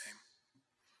Jesus'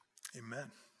 name,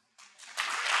 amen.